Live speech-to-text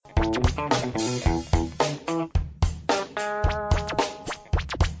Good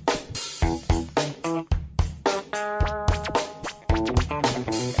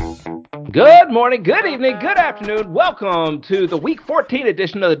morning, good evening, good afternoon. Welcome to the Week 14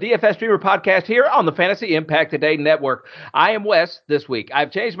 edition of the DFS Streamer Podcast here on the Fantasy Impact Today Network. I am Wes this week. I've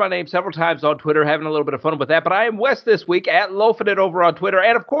changed my name several times on Twitter, having a little bit of fun with that, but I am Wes this week at Loafing It over on Twitter.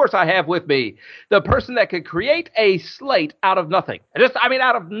 And of course, I have with me the person that could create a slate out of nothing.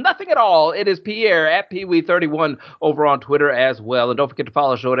 Out of nothing at all. It is Pierre at PeeWee31 over on Twitter as well. And don't forget to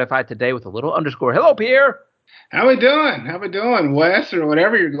follow the show at FI Today with a little underscore. Hello, Pierre. How we doing? How we doing, Wes, or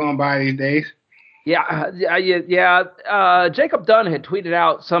whatever you're going by these days? Yeah. Jacob Dunn had tweeted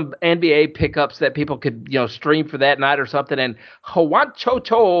out some NBA pickups that people could, stream for that night or something. And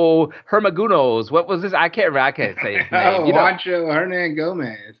Juancho Hermagunos, what was this? I can't say his name. Juancho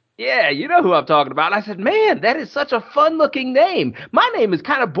Hernangomez. Yeah, you know who I'm talking about. I said, man, that is such a fun-looking name. My name is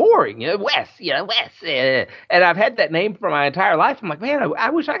kind of boring, Wes. And I've had that name for my entire life. I'm like, man,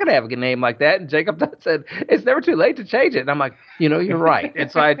 I wish I could have a name like that. And Jacob said, it's never too late to change it. And I'm like, you're right.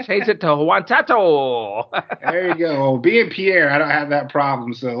 And so I changed it to Juan Tato. There you go. Well, being Pierre, I don't have that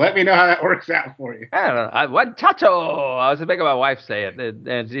problem. So let me know how that works out for you. I don't know. Juan Tato. I was making my wife say it,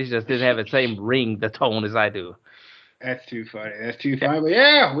 and she just didn't have the same ring, the tone as I do. That's too funny. But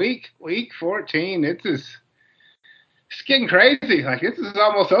yeah, week 14. It's getting crazy. Like this is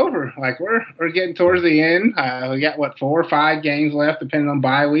almost over. Like we're getting towards the end. We got 4 or 5 games left, depending on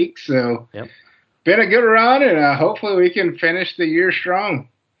bye weeks. So yep. Been a good run, and hopefully we can finish the year strong.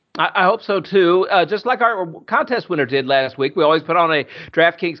 I hope so, too. Just like our contest winner did last week, we always put on a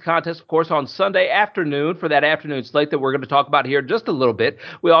DraftKings contest, of course, on Sunday afternoon for that afternoon slate that we're going to talk about here in just a little bit.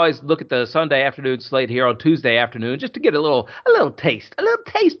 We always look at the Sunday afternoon slate here on Tuesday afternoon just to get a little taste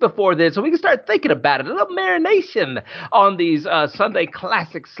before this so we can start thinking about it, a little marination on these Sunday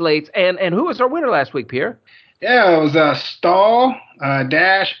classic slates. And who was our winner last week, Pierre? Yeah, it was Stahl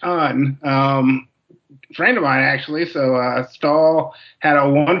 -un. Friend of mine, actually. So Stahl had a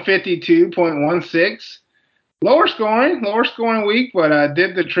 152.16. Lower scoring week, but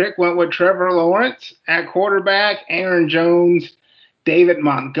did the trick. Went with Trevor Lawrence at quarterback, Aaron Jones, David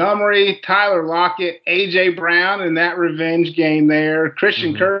Montgomery, Tyler Lockett, A.J. Brown in that revenge game there,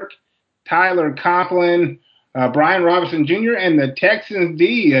 Christian Kirk, Tyler Conklin, Brian Robinson Jr., and the Texans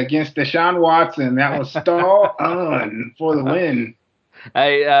D against Deshaun Watson. That was Stahl -un for the win.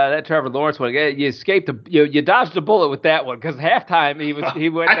 Hey, that Trevor Lawrence one, you escaped you dodged a bullet with that one because halftime he went.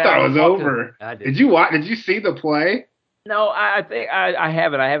 I thought it was over. Did you watch? Did you see the play? No, I think I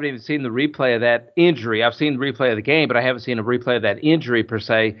haven't. I haven't even seen the replay of that injury. I've seen the replay of the game, but I haven't seen a replay of that injury per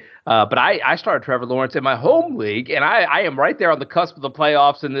se. But I started Trevor Lawrence in my home league, and I am right there on the cusp of the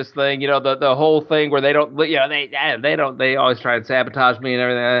playoffs in this thing. The whole thing where they don't, they always try and sabotage me and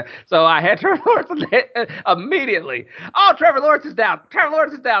everything. So I had Trevor Lawrence immediately. Oh, Trevor Lawrence is down.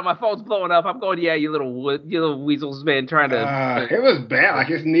 My phone's blowing up. I'm going, yeah, you little weasels, man, trying to. It was bad. Like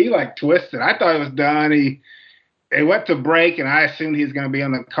his knee twisted. I thought it was done. They went to break, and I assumed he was going to be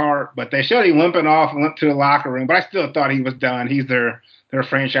on the cart, but they showed him limping off and went to the locker room. But I still thought he was done. He's their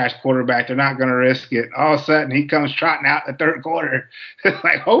franchise quarterback. They're not going to risk it. All of a sudden, he comes trotting out in the third quarter. It's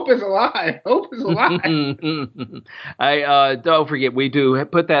like, hope is alive. Hope is alive. I don't forget, we do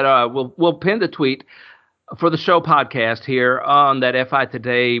put that. We'll pin the tweet for the show podcast here on that FI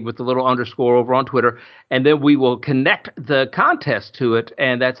Today with the little underscore over on Twitter. And then we will connect the contest to it.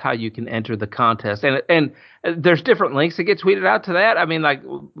 And that's how you can enter the contest. And there's different links that get tweeted out to that. I mean, like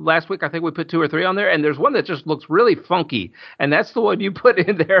last week, I think we put 2 or 3 on there. And there's one that just looks really funky. And that's the one you put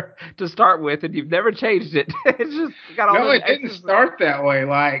in there to start with. And you've never changed it. It's just got all No, it didn't start that way.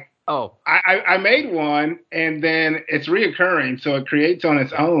 Oh, I made one and then it's reoccurring. So it creates on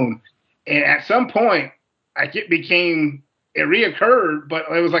its own. And at some point, it reoccurred, but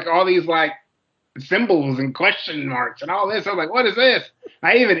it was like all these symbols and question marks and all this. I was like, what is this?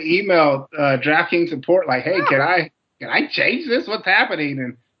 I even emailed DraftKings support hey, can I change this? What's happening?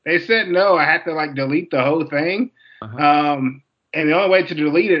 And they said no. I had to delete the whole thing. And the only way to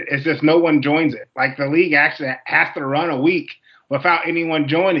delete it is just no one joins it. The league actually has to run a week without anyone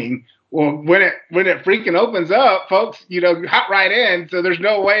joining. Well, when it freaking opens up, folks, hop right in. So there's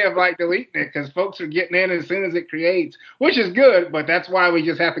no way of deleting it because folks are getting in as soon as it creates, which is good. But that's why we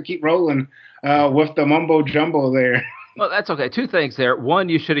just have to keep rolling with the mumbo jumbo there. Well, that's okay. 2 things there. One,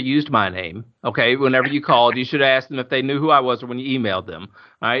 you should have used my name. Okay, whenever you called, you should have asked them if they knew who I was or when you emailed them.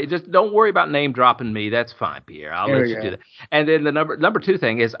 All right, just don't worry about name dropping me. That's fine, Pierre. I'll let you do that. And then the number 2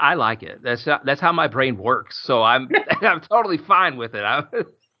 thing is I like it. That's how my brain works. So I'm totally fine with it.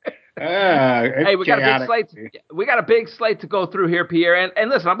 It's Hey, we got a big chaotic. slate. We got a big slate to go through here, Pierre. And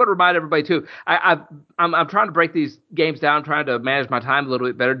listen, I'm going to remind everybody too. I'm trying to break these games down, trying to manage my time a little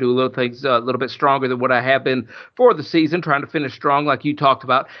bit better, do a little things a little bit stronger than what I have been for the season, trying to finish strong, like you talked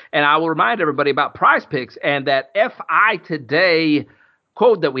about. And I will remind everybody about Prize Picks and that FI Today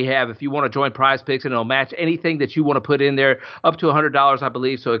code that we have if you want to join Prize Picks, and it'll match anything that you want to put in there up to $100, I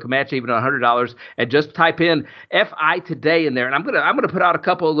believe. So it can match even $100. And just type in FI Today in there, and I'm gonna put out a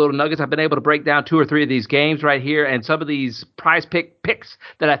couple of little nuggets. I've been able to break down 2 or 3 of these games right here, and some of these Prize picks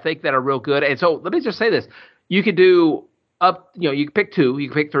that I think that are real good. And so let me just say this: you could do up, you can pick 2, you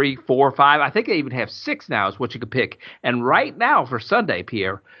can pick 3, 4, 5. I think they even have 6 now is what you could pick. And right now for Sunday,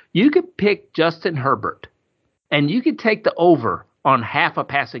 Pierre, you could pick Justin Herbert, and you could take the over on half a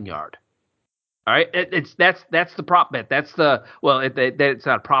passing yard. All right, that's the prop bet. That's the it's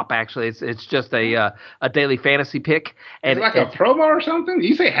not a prop actually. It's just a daily fantasy pick. Is And it like a promo or something?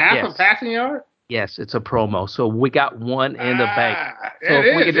 You say half a yes, passing yard? yes, it's a promo. So we got one in the bank. So It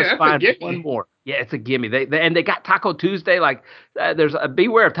if we is. could Yeah, just that's a find one gimme. more, yeah, it's a gimme. They got Taco Tuesday. Like there's a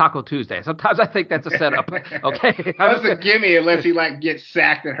beware of Taco Tuesday. Sometimes I think that's a setup. Okay, That's a gimme unless he like gets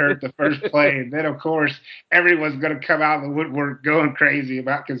sacked and hurt the first play. And then of course everyone's gonna come out of the woodwork going crazy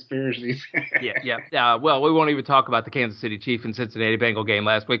about conspiracies. yeah. Well, we won't even talk about the Kansas City Chiefs and Cincinnati Bengal game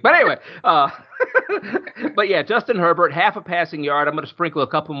last week. But anyway, but yeah, Justin Herbert, half a passing yard. I'm going to sprinkle a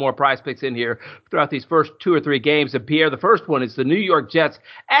couple more Prize Picks in here throughout these first 2 or 3 games. And Pierre, the first one is the New York Jets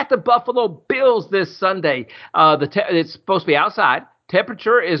at the Buffalo Bills this Sunday. It's supposed to be outside.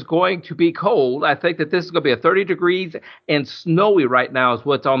 Temperature is going to be cold. I think that this is going to be a 30 degrees and snowy right now is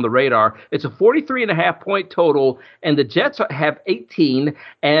what's on the radar. It's a 43.5 point total, and the Jets have 18,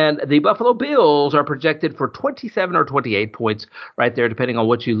 and the Buffalo Bills are projected for 27 or 28 points right there, depending on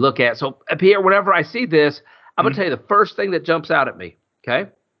what you look at. So, Pierre, whenever I see this, I'm going to tell you the first thing that jumps out at me.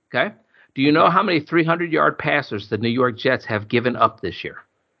 Okay? Okay? Do you know Okay. how many 300-yard passers the New York Jets have given up this year?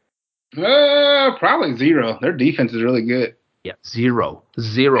 Probably 0. Their defense is really good. Yeah, zero.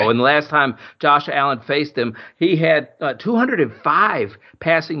 And the last time Josh Allen faced him, he had 205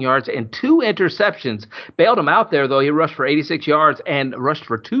 passing yards and 2 interceptions. Bailed him out there, though. He rushed for 86 yards and rushed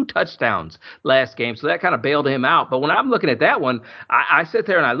for 2 touchdowns last game. So that kind of bailed him out. But when I'm looking at that one, I sit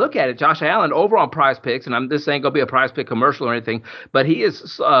there and I look at it. Josh Allen over on Prize Picks, and this ain't going to be a Prize Pick commercial or anything, but he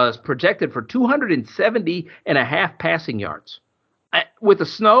is projected for 270 and a half passing yards. With the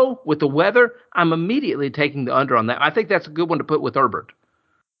snow, with the weather, I'm immediately taking the under on that. I think that's a good one to put with Herbert.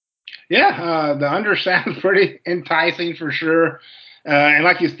 Yeah, the under sounds pretty enticing for sure. And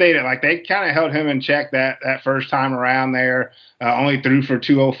like you stated, like they kind of held him in check that first time around there. Only threw for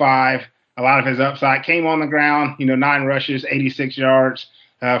 205. A lot of his upside came on the ground. 9 rushes, 86 yards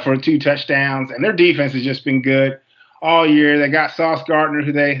for 2 touchdowns. And their defense has just been good all year. They got Sauce Gardner,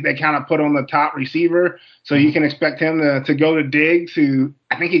 who they kind of put on the top receiver. So you can expect him to go to Diggs, who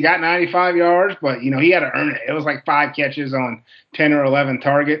I think he got 95 yards, but he had to earn it. It was like 5 catches on 10 or 11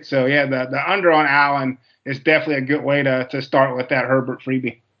 targets. So yeah, the under on Allen is definitely a good way to start with that Herbert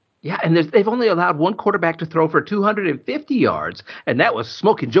freebie. Yeah, and they've only allowed one quarterback to throw for 250 yards, and that was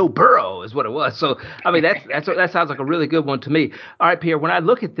Smoking Joe Burrow, is what it was. So, I mean, that sounds like a really good one to me. All right, Pierre, when I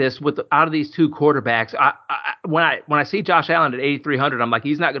look at this out of these 2 quarterbacks, when I see Josh Allen at 8,300, I'm like,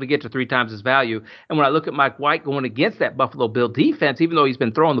 he's not going to get to 3 times his value. And when I look at Mike White going against that Buffalo Bill defense, even though he's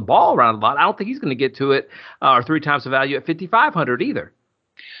been throwing the ball around a lot, I don't think he's going to get to it or 3 times the value at 5,500 either.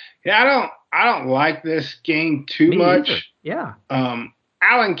 Yeah, I don't like this game too Me much. either. Yeah.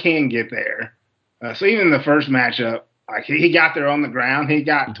 Allen can get there. So even the first matchup, like he got there on the ground. He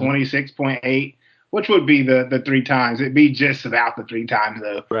got 26.8, which would be the 3 times. It'd be just about the 3 times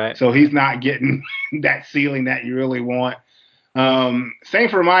though. Right. So he's not getting that ceiling that you really want. Same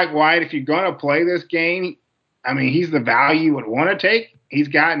for Mike White. If you're going to play this game, I mean, he's the value you would want to take. He's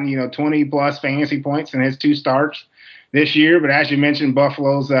gotten 20 plus fantasy points in his 2 starts this year. But as you mentioned,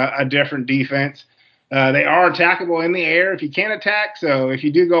 Buffalo's a different defense. They are attackable in the air if you can attack. So if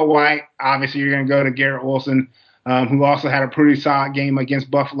you do go White, obviously you're going to go to Garrett Wilson, who also had a pretty solid game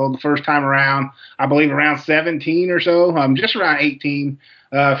against Buffalo the first time around. I believe around 17 or so, just around 18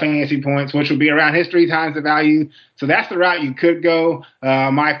 fantasy points, which would be around his 3 times the value. So that's the route you could go.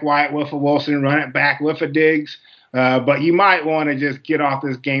 Mike White with a Wilson, run it back with a Diggs. But you might want to just get off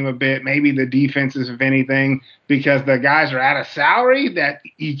this game a bit, maybe the defenses, if anything, because the guys are at a salary that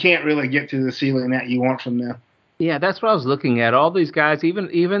you can't really get to the ceiling that you want from them. Yeah, that's what I was looking at. All these guys, even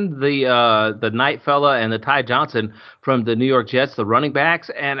the Knight fella and the Ty Johnson from the New York Jets, the running backs,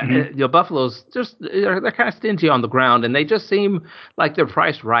 and Buffalo's just they're kind of stingy on the ground, and they just seem like they're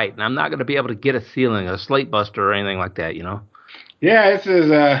priced right. And I'm not going to be able to get a ceiling, a slate buster, or anything like that. Yeah, this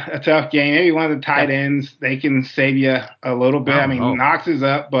is a tough game. Maybe one of the tight ends, they can save you a little bit. I mean, Oh. Knox is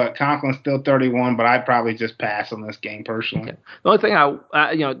up, but Conklin's still 31, but I'd probably just pass on this game personally. Okay. The only thing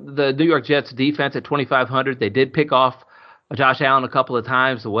the New York Jets defense at 2,500, they did pick off Josh Allen a couple of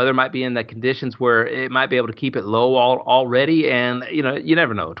times. The weather might be in the conditions where it might be able to keep it low already. And, you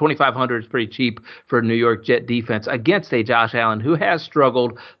never know. 2,500 is pretty cheap for a New York Jet defense against a Josh Allen who has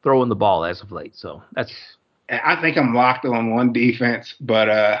struggled throwing the ball as of late. So that's. I think I'm locked on one defense, but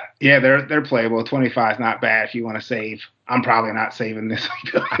yeah, they're playable. 25 is not bad if you want to save. I'm probably not saving this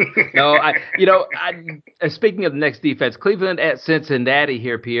week. No, speaking of the next defense, Cleveland at Cincinnati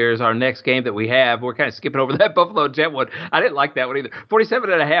here, Pierre, is our next game that we have. We're kind of skipping over that Buffalo Jet one. I didn't like that one either.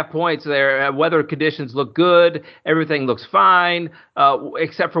 47.5 points there. Weather conditions look good. Everything looks fine,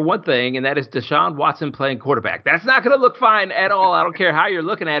 except for one thing, and that is Deshaun Watson playing quarterback. That's not going to look fine at all. I don't care how you're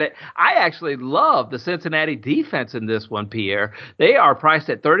looking at it. I actually love the Cincinnati defense in this one, Pierre. They are priced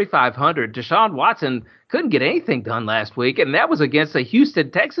at 3,500. Deshaun Watson couldn't get anything done last week, and that was against the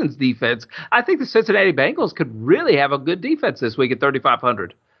Houston Texans defense. I think the Cincinnati Bengals could really have a good defense this week at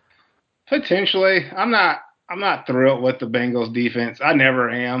 3,500. Potentially, I'm not thrilled with the Bengals defense. I never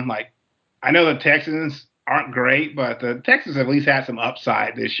am. Like, I know the Texans aren't great, but the Texans at least had some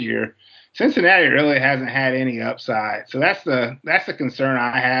upside this year. Cincinnati really hasn't had any upside, so that's the concern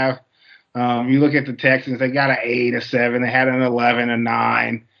I have. You look at the Texans; they got an 8, a 7. They had an 11, a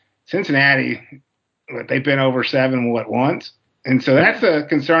 9. Cincinnati, they've been over 7 once, and so that's the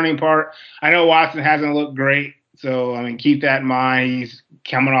concerning part. I know Watson hasn't looked great, so I mean keep that in mind. He's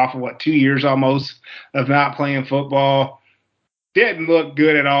coming off of 2 years almost of not playing football. Didn't look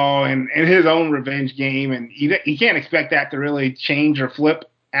good at all in his own revenge game, and you can't expect that to really change or flip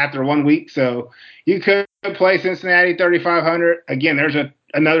after 1 week. So you could play Cincinnati 3,500. Again, there's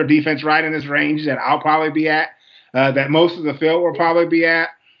another defense right in this range that I'll probably be at, that most of the field will probably be at.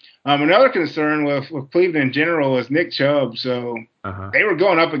 Another concern with Cleveland in general is Nick Chubb. So they were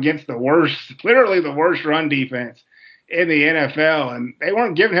going up against literally the worst run defense in the NFL, and they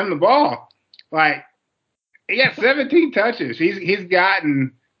weren't giving him the ball. Like, he got 17 touches. He's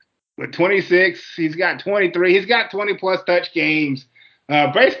gotten 26. He's got 23. He's got 20 plus touch games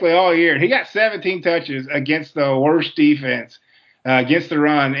basically all year. He got 17 touches against the worst defense against the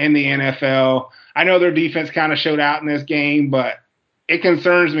run in the NFL. I know their defense kind of showed out in this game, but it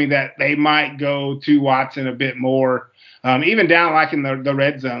concerns me that they might go to Watson a bit more, even down like in the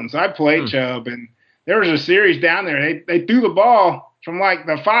red zone. So I played Chubb, and there was a series down there. They threw the ball from like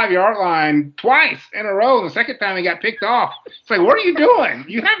the 5-yard line twice in a row. The second time he got picked off. It's like, what are you doing?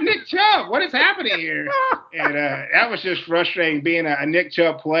 You have Nick Chubb. What is happening here? And that was just frustrating being a Nick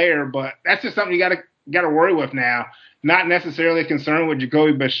Chubb player. But that's just something you got to worry with now. Not necessarily concerned with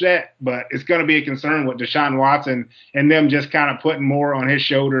Jacoby Brissett, but it's going to be a concern with Deshaun Watson and them just kind of putting more on his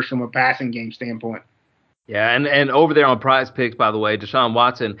shoulders from a passing game standpoint. Yeah, and over there on Prize Picks, by the way, Deshaun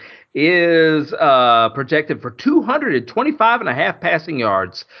Watson is projected for 225.5 passing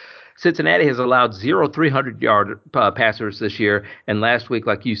yards. Cincinnati has allowed 300-yard passers this year, and last week,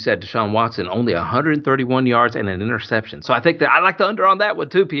 like you said, Deshaun Watson only 131 yards and an interception. So I think that I like the under on that one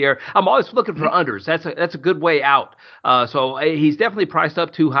too, Pierre. I'm always looking for unders. That's a good way out. So he's definitely priced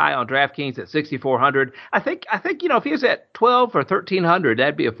up too high on DraftKings at 6,400. I think if he was at 12 or 1,300,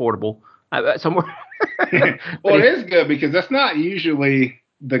 that'd be affordable somewhere. Well, it is good because that's not usually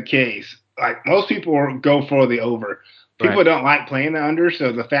the case. Like, most people go for the over. People don't like playing the under,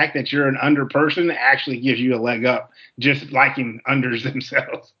 so the fact that you're an under person actually gives you a leg up, just liking unders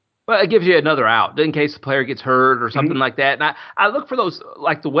themselves. Well, it gives you another out in case the player gets hurt or something like that. And I look for those,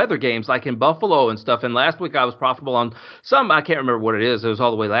 like the weather games, like in Buffalo and stuff. And last week I was profitable on some. I can't remember what it is. It was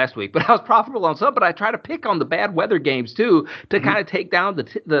all the way last week, but I was profitable on some. But I try to pick on the bad weather games too to kind of take down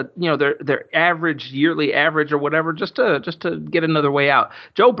their average yearly average or whatever, just to get another way out.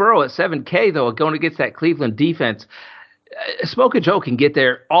 Joe Burrow at 7K though, going against that Cleveland defense. Smoke and Joe can get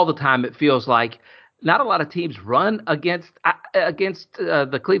there all the time. It feels like not a lot of teams run against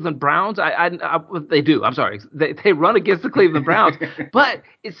the Cleveland Browns. They do. I'm sorry. They run against the Cleveland Browns, but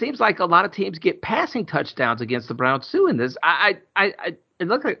it seems like a lot of teams get passing touchdowns against the Browns too. In this, it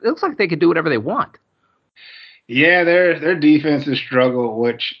looks like they can do whatever they want. Yeah, their defense has struggled,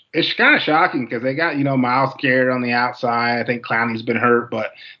 which is kind of shocking because they got Myles Garrett on the outside. I think Clowney's been hurt,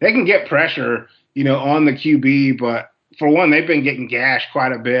 but they can get pressure on the QB. But for one, they've been getting gashed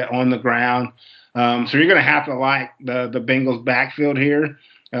quite a bit on the ground. So you're going to have to like the Bengals backfield here.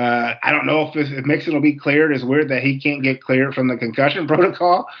 I don't know if Mixon will be cleared. It's weird that he can't get cleared from the concussion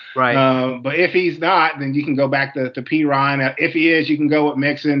protocol. Right. But if he's not, then you can go back to P. Ryan. If he is, you can go with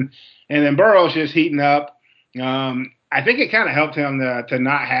Mixon. And then Burrow's just heating up. I think it kind of helped him to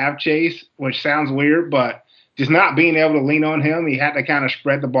not have Chase, which sounds weird, but just not being able to lean on him, he had to kind of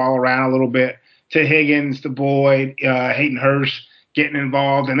spread the ball around a little bit to Higgins, to Boyd, Hayden Hurst getting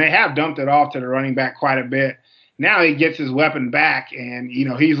involved, and they have dumped it off to the running back quite a bit. Now he gets his weapon back, and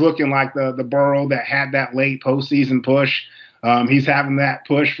he's looking like the Burrow that had that late postseason push. He's having that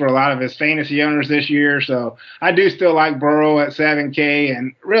push for a lot of his fantasy owners this year, so I do still like Burrow at 7K,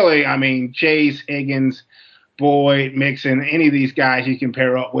 and really, I mean, Chase, Higgins, Boyd, Mixon, any of these guys you can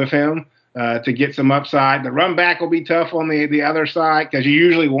pair up with him to get some upside. The run back will be tough on the other side because you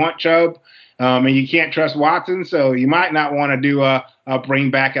usually want Chubb, and you can't trust Watson, so you might not want to do a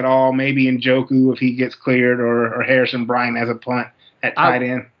bring back at all. Maybe Njoku if he gets cleared, or Harrison Bryant as a punt at tight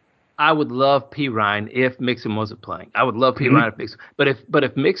end. I would love P. Ryan if Mixon wasn't playing. I would love P. Ryan if Mixon, but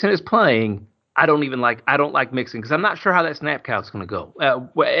if Mixon is playing, I don't like Mixon because I'm not sure how that snap count's going to go.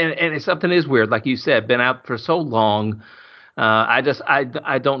 And it's something is weird, like you said, been out for so long. I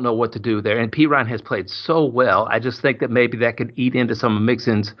don't know what to do there. And P. Ryan has played so well. I just think that maybe that could eat into some of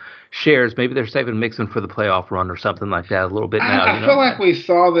Mixon's shares. Maybe they're saving Mixon for the playoff run or something like that a little bit now. I feel like we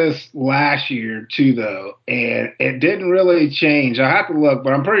saw this last year too, though, and it didn't really change. I have to look,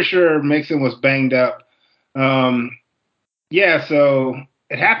 but I'm pretty sure Mixon was banged up. So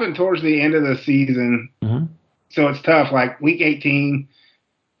it happened towards the end of the season. Mm-hmm. So it's tough. Like week 18,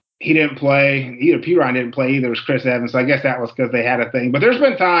 he didn't play. Either P. Ryan didn't play either. It was Chris Evans. So I guess that was because they had a thing. But there's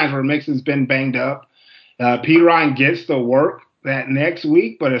been times where Mixon's been banged up. P. Ryan gets the work that next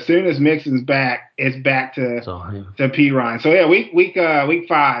week, but as soon as Mixon's back, it's back to P. Ryan. So yeah, week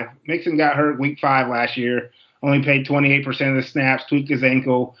 5, Mixon got hurt week 5 last year. Only played 28% of the snaps, tweaked his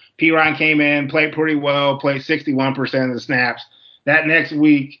ankle. P. Ryan came in, played pretty well, played 61% of the snaps. That next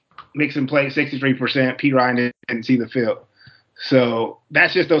week, Mixon played 63%. P. Ryan didn't see the field. So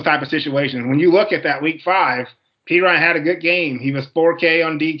that's just those type of situations. When you look at that week 5, P. Ryan had a good game. He was 4K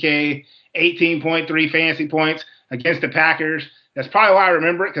on DK, 18.3 fantasy points against the Packers. That's probably why I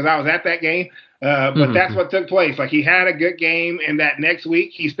remember it because I was at that game. But that's what took place. Like he had a good game, and that next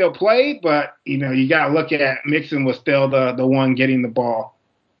week he still played. But you got to look at Mixon was still the one getting the ball.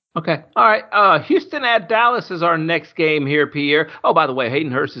 Okay. All right. Houston at Dallas is our next game here, Pierre. Oh, by the way, Hayden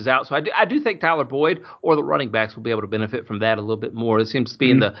Hurst is out. So I do think Tyler Boyd or the running backs will be able to benefit from that a little bit more. It seems to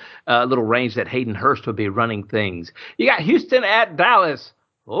be in the little range that Hayden Hurst would be running things. You got Houston at Dallas.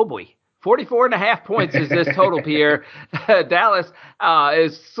 Oh, boy. 44.5 points is this total, Pierre. Dallas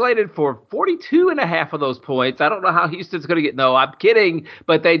is slated for 42.5 of those points. I don't know how Houston's going to get. No, I'm kidding,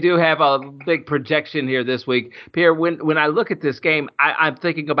 but they do have a big projection here this week. Pierre, when I look at this game, I'm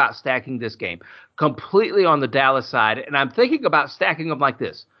thinking about stacking this game completely on the Dallas side, and I'm thinking about stacking them like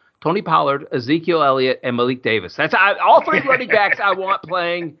this. Tony Pollard, Ezekiel Elliott, and Malik Davis. That's all 3 running backs I want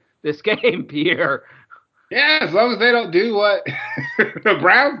playing this game, Pierre. Yeah, as long as they don't do what the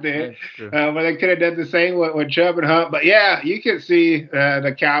Browns did. But they could have done the same with Chubb and Hunt. But, yeah, you can see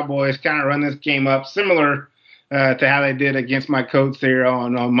the Cowboys kind of run this game up similar to how they did against my Colts here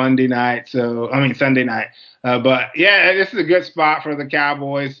on Sunday night. But, yeah, this is a good spot for the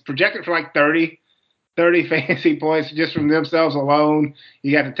Cowboys. Projected for like 30 fantasy points just from themselves alone.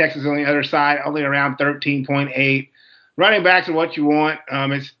 You got the Texans on the other side, only around 13.8. Running backs are what you want.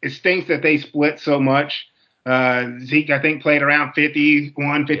 It stinks that they split so much. Zeke, I think, played around 52%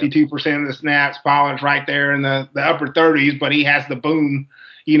 of the snaps. Pollard's right there in the upper 30s, but he has the boom,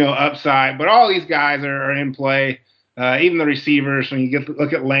 upside. But all these guys are in play. Even the receivers, when you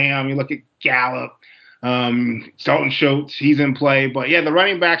look at Lamb, you look at Gallup, Dalton Schultz, he's in play. But, yeah, the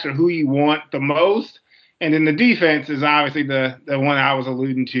running backs are who you want the most. And then the defense is obviously the one I was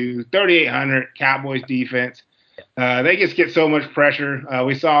alluding to, 3,800 Cowboys defense. They just get so much pressure.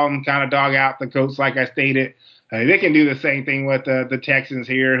 We saw them kind of dog out the Colts, like I stated. They can do the same thing with the Texans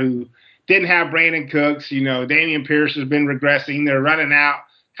here, who didn't have Brandon Cooks. Damian Pierce has been regressing. They're running out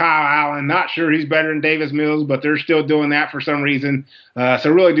Kyle Allen. Not sure he's better than Davis Mills, but they're still doing that for some reason. So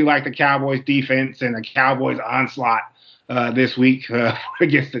really do like the Cowboys defense and the Cowboys onslaught this week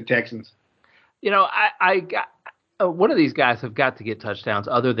against the Texans. One of these guys have got to get touchdowns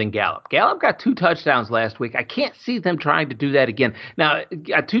other than Gallup. Gallup got 2 touchdowns last week. I can't see them trying to do that again. Now,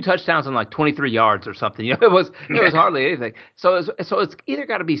 got 2 touchdowns on like 23 yards or something. It was hardly anything. So it's either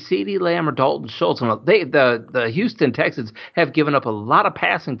got to be CeeDee Lamb or Dalton Schultz. The Houston Texans have given up a lot of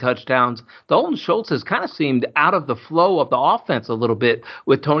passing touchdowns. Dalton Schultz has kind of seemed out of the flow of the offense a little bit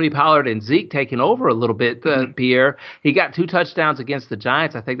with Tony Pollard and Zeke taking over a little bit, Pierre. He got 2 touchdowns against the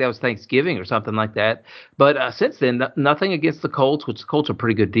Giants. I think that was Thanksgiving or something like that. But since then, nothing against the Colts, which the Colts are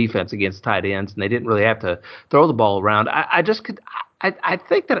pretty good defense against tight ends, and they didn't really have to throw the ball around. I think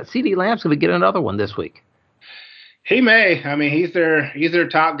that CeeDee Lamb's going to get another one this week. He may. I mean, he's their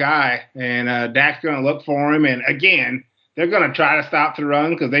top guy, and Dak's going to look for him. And again, they're going to try to stop the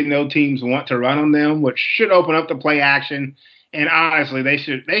run because they know teams want to run on them, which should open up the play action. And honestly, they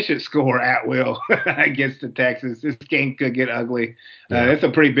should score at will against the Texans. This game could get ugly. Yeah. It's a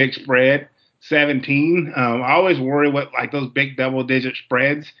pretty big spread, 17. I always worry what like those big double digit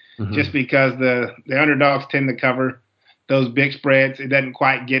spreads, just because the underdogs tend to cover those big spreads. It doesn't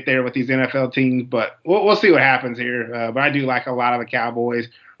quite get there with these NFL teams, but we'll see what happens here. But I do like a lot of the Cowboys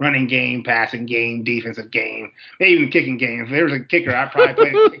running game, passing game, defensive game, maybe even kicking game. If there was a kicker, I'd probably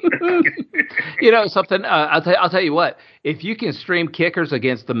play the kicker. You know something? I'll tell you what. If you can stream kickers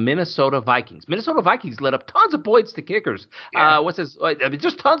against the Minnesota Vikings let up tons of points to kickers. Yeah. What's this? I mean,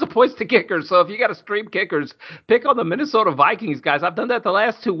 just tons of points to kickers. So if you got to stream kickers, pick on the Minnesota Vikings, guys. I've done that the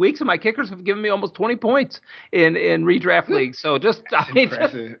last 2 weeks, and my kickers have given me almost 20 points in redraft leagues. So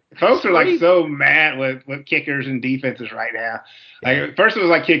Impressive. Folks are like so mad with kickers and defenses right now. Like first it was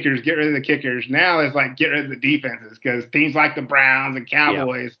like kickers, get rid of the kickers. Now it's like get rid of the defenses because teams like the Browns and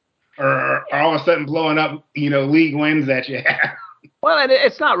Cowboys are all of a sudden blowing up, league wins that you have. Well, and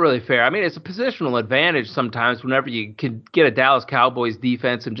it's not really fair. I mean, it's a positional advantage sometimes whenever you can get a Dallas Cowboys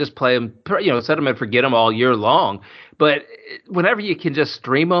defense and just play them, set them and forget them all year long. But whenever you can just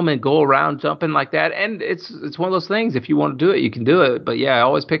stream them and go around jumping like that, and it's one of those things. If you want to do it, you can do it. But yeah, I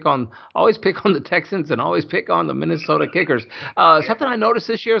always pick on the Texans and always pick on the Minnesota Kickers. Something I noticed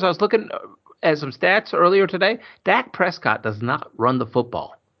this year as I was looking at some stats earlier today, Dak Prescott does not run the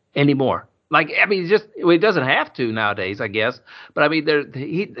football anymore. Like, I mean, he doesn't have to nowadays, I guess. But I mean,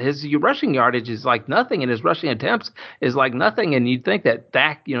 his rushing yardage is like nothing, and his rushing attempts is like nothing. And you'd think that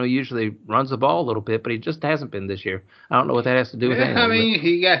Dak, usually runs the ball a little bit, but he just hasn't been this year. I don't know what that has to do with anything. I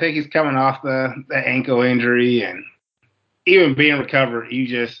mean, I think he's coming off the ankle injury, and even being recovered,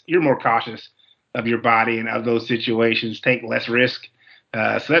 you're more cautious of your body and of those situations, take less risk.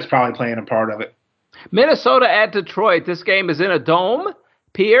 So that's probably playing a part of it. Minnesota at Detroit. This game is in a dome.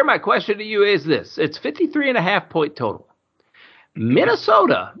 Pierre, my question to you is this. It's 53.5 point total.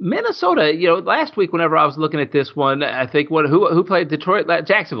 Minnesota, last week whenever I was looking at this one, I think who played Detroit?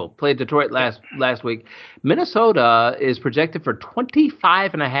 Jacksonville played Detroit last week. Minnesota is projected for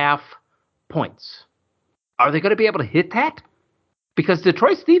 25.5 points. Are they going to be able to hit that? Because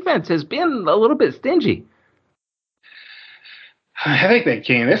Detroit's defense has been a little bit stingy. I think they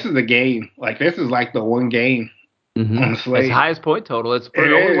can. This is the game. This is like the one game. On the slate. It's the highest point total. It's the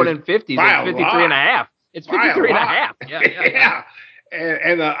only one in 50s. It's 53.5. It's 53.5. Yeah.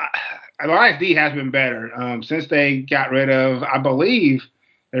 And the Lions D has been better since they got rid of, I believe,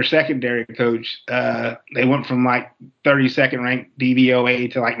 their secondary coach. They went from 32nd ranked DVOA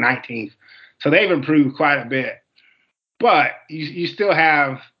to 19th. So they've improved quite a bit. But you still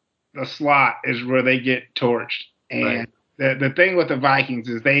have the slot is where they get torched. And the thing with the Vikings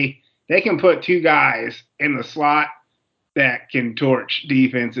is they can put two guys in the slot that can torch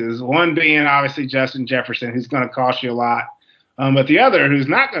defenses. One being obviously Justin Jefferson, who's going to cost you a lot. But the other, who's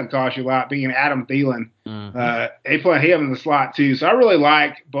not going to cost you a lot, being Adam Thielen. They play him in the slot too. So I really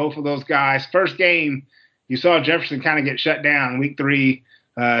like both of those guys. First game, you saw Jefferson kind of get shut down. Week 3,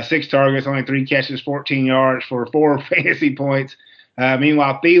 6 targets, only 3 catches, 14 yards for 4 fantasy points.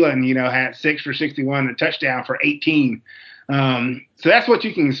 Meanwhile, Thielen, had 6 for 61 and a touchdown for 18. So that's what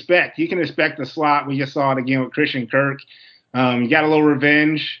you can expect. You can expect the slot. We just saw it again with Christian Kirk. You got a little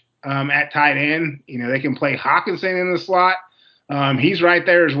revenge at tight end. They can play Hawkinson in the slot. He's right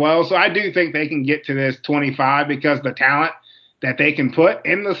there as well. So I do think they can get to this 25 because the talent that they can put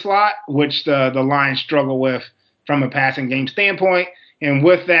in the slot, which the Lions struggle with from a passing game standpoint. And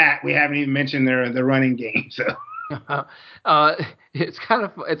with that, we haven't even mentioned the running game. So. It's kind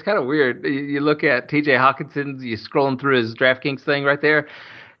of weird. You look at TJ Hawkinson, you scrolling through his DraftKings thing right there.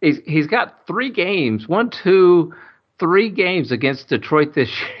 He's got 3 games, 3 games against Detroit this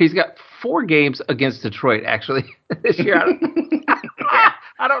year. He's got 4 games against Detroit actually this year.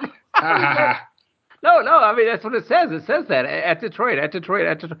 I don't know. No. I mean, that's what it says. It says that at Detroit. I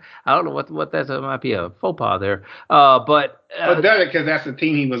don't know what that's. Might be a faux pas there. But does it because that's the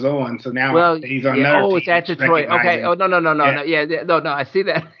team he was on. So now he's on another team. Oh, it's at Detroit. Okay. Oh, no. No. I see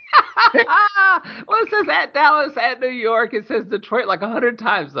that. Well, it says at Dallas, at New York. It says Detroit 100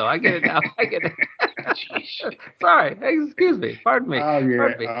 times though. I get it now. I get it. Sorry. Excuse me. Pardon me.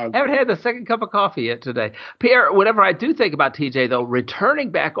 Pardon me. Haven't had the second cup of coffee yet today. Pierre, whenever I do think about TJ though,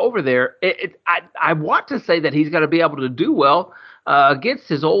 returning back over there, I want to say that he's going to be able to do well against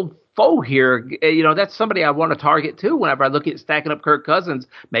his old foe here. That's somebody I want to target too. Whenever I look at stacking up Kirk Cousins,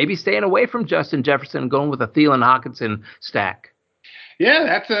 maybe staying away from Justin Jefferson and going with a Thielen Hawkinson stack.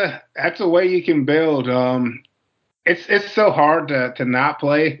 Yeah, that's a way you can build. it's so hard to not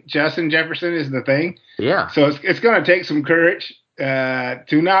play Justin Jefferson is the thing. Yeah. So it's going to take some courage to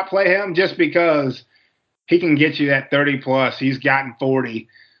not play him just because he can get you that 30 plus. He's gotten 40.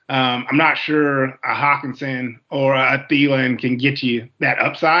 I'm not sure a Hawkinson or a Thielen can get you that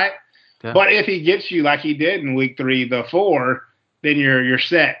upside. Yeah. But if he gets you like he did in week 3, the 4, then you're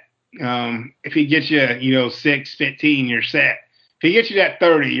set. If he gets you, 6, 15, you're set. If he gets you that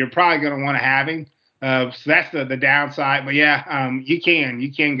 30, you're probably going to want to have him. So that's the downside. But yeah, you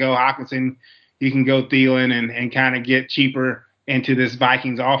can go Hawkinson, you can go Thielen and kind of get cheaper into this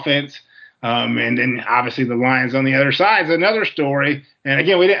Vikings offense. And then obviously the Lions on the other side is another story. And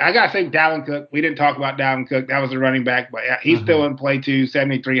again, I gotta say Dalvin Cook. We didn't talk about Dalvin Cook. That was the running back, but yeah, he's still in play too,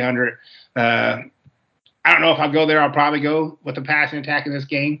 7,300. I don't know if I'll go there. I'll probably go with the passing attack in this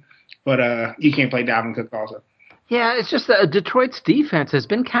game, but you can't play Dalvin Cook also. Yeah, it's just that Detroit's defense has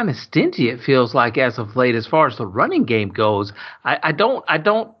been kind of stingy, it feels like, as of late, as far as the running game goes. I don't like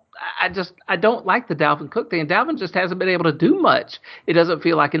the Dalvin Cook thing. Dalvin just hasn't been able to do much. It doesn't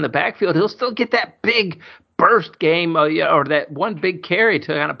feel like in the backfield he'll still get that big burst game or that one big carry to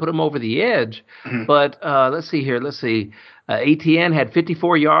kind of put him over the edge. Mm-hmm. But let's see here. ATN had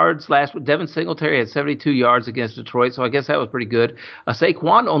 54 yards last week. Devin Singletary had 72 yards against Detroit, so I guess that was pretty good.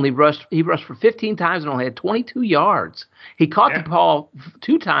 Saquon rushed for 15 times and only had 22 yards. He caught the ball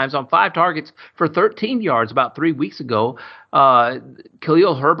 2 times on 5 targets for 13 yards about 3 weeks ago.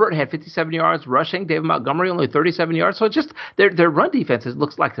 Khalil Herbert had 57 yards rushing. David Montgomery only 37 yards. So it's just their run defense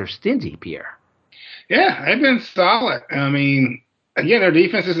looks like they're stingy, Pierre. Yeah, they've been solid. I mean, again, their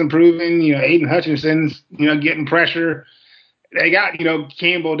defense is improving. Aiden Hutchinson's getting pressure. They got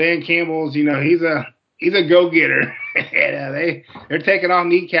Campbell, Dan Campbell's. He's a go-getter. And they're taking all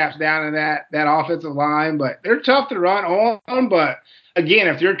kneecaps down in that offensive line, but they're tough to run on. But again,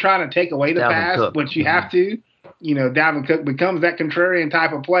 if you're trying to take away the pass, which you have to, Dalvin Cook becomes that contrarian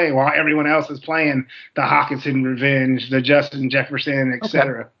type of play while everyone else is playing the Hawkinson revenge, the Justin Jefferson,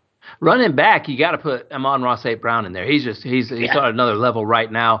 etc. Running back, you got to put Amon-Ra St. Brown in there. He's on another level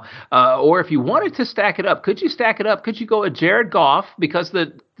right now. Or if you wanted to stack it up, could you stack it up? Could you go with Jared Goff? Because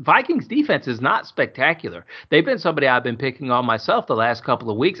the Vikings defense is not spectacular. They've been somebody I've been picking on myself the last couple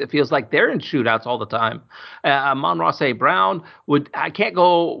of weeks. It feels like they're in shootouts all the time. Amon-Ra St. Brown I can't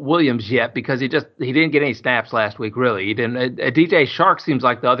go Williams yet because he didn't get any snaps last week. Really, he didn't. DJ Shark seems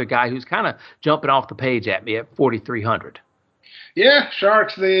like the other guy who's kind of jumping off the page at me at 4,300. Yeah,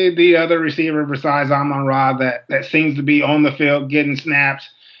 Shark's the other receiver besides Amon-Ra that seems to be on the field, getting snaps,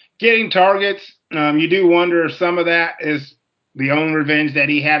 getting targets. You do wonder if some of that is the own revenge that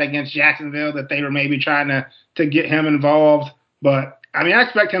he had against Jacksonville, that they were maybe trying to get him involved. But, I mean, I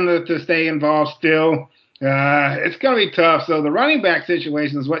expect him to stay involved still. It's going to be tough. So the running back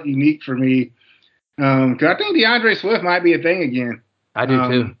situation is what's unique for me. Because I think DeAndre Swift might be a thing again. I do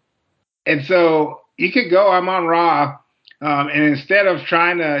too. And so you could go Amon-Ra. And instead of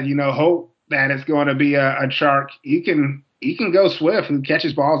trying to, hope that it's going to be a Shark, you can go Swift, who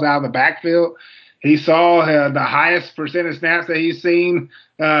catches balls out of the backfield. He saw the highest percent of snaps that he's seen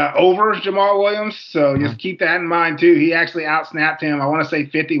over Jamal Williams. So just keep that in mind, too. He actually outsnapped him, I want to say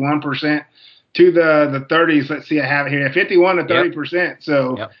 51% to the 30s. Let's see, I have it here. 51 to 30%. Yep.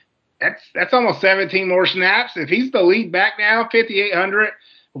 So that's almost 17 more snaps. If he's the lead back now, 5,800,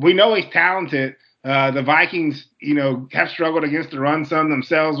 we know he's talented. The Vikings, have struggled against the run some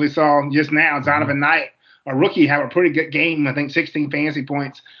themselves. We saw just now Zonovan Knight, a rookie, have a pretty good game. I think 16 fantasy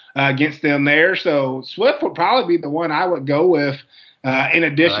points against them there. So Swift would probably be the one I would go with in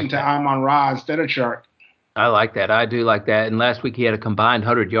addition to Amon-Ra instead of Shark. I like that. I do like that. And last week he had a combined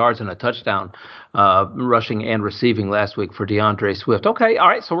 100 yards and a touchdown rushing and receiving last week for DeAndre Swift. Okay, all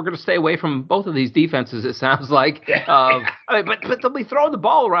right. So we're going to stay away from both of these defenses, it sounds like. But they'll be throwing the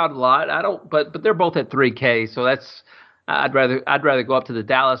ball around a lot. But they're both at 3K. So that's I'd rather go up to the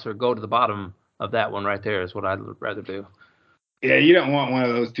Dallas or go to the bottom of that one right there is what I'd rather do. Yeah, you don't want one of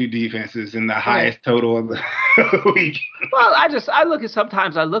those two defenses in the highest total of the week. Well, I look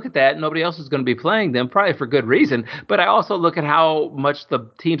at that, and nobody else is going to be playing them, probably for good reason. But I also look at how much the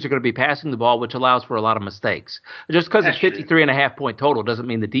teams are going to be passing the ball, which allows for a lot of mistakes. Just because it's 53.5 point total doesn't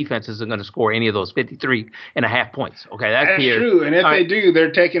mean the defense isn't going to score any of those 53.5 points. Okay, that's true. And if they do,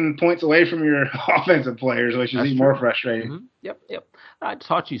 they're taking points away from your offensive players, which is even more frustrating. Mm-hmm. Yep. I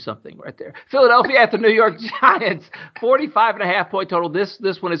taught you something right there. Philadelphia at the New York Giants, 45.5 point total. This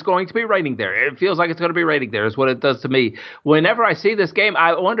one is going to be raining there. It feels like it's going to be raining there is what it does to me. Whenever I see this game,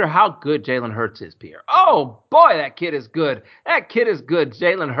 I wonder how good Jalen Hurts is, Pierre. Oh, boy, that kid is good.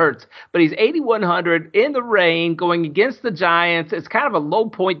 Jalen Hurts. But he's 8,100 in the rain going against the Giants. It's kind of a low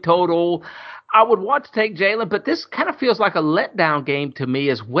point total. I would want to take Jalen, but this kind of feels like a letdown game to me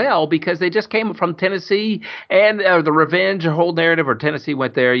as well because they just came from Tennessee and the revenge whole narrative, or Tennessee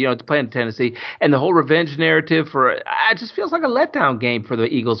went there, to play in Tennessee, and the whole revenge narrative for it just feels like a letdown game for the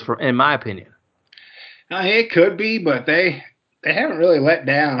Eagles, in my opinion. It could be, but they haven't really let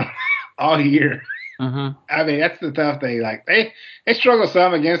down all year. Mm-hmm. I mean, that's the tough thing. Like they struggle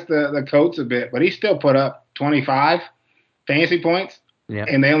some against the Colts a bit, but he still put up 25 fantasy points, Yeah.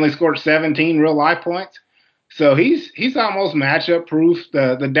 and they only scored 17 real life points. So he's almost matchup proof.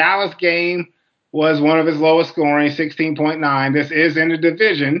 The Dallas game was one of his lowest scoring, 16.9. This is in the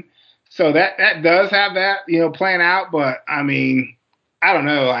division, so that does have that playing out. But I mean, I don't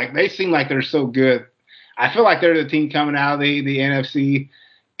know. Like they seem like they're so good. I feel like they're the team coming out of the NFC,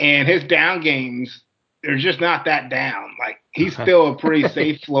 and his down games, they're just not that down. Like he's still a pretty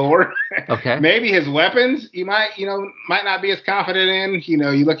safe floor. Okay. Maybe his weapons you might not be as confident in.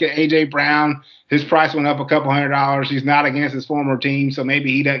 You look at AJ Brown, his price went up a couple $100. He's not against his former team, so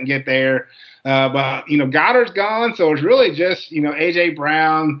maybe he doesn't get there. But Goddard's gone, so it's really just AJ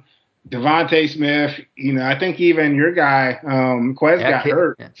Brown, Devontae Smith. I think even your guy Quez got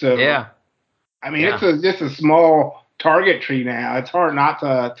hurt. So yeah. I mean, it's just a small target tree now. It's hard not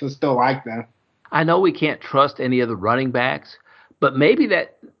to still like them. I know we can't trust any of the running backs, but maybe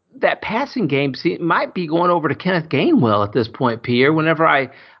that passing game might be going over to Kenneth Gainwell at this point, Pierre. Whenever I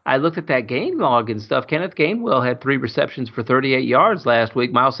looked at that game log and stuff, Kenneth Gainwell had 3 receptions for 38 yards last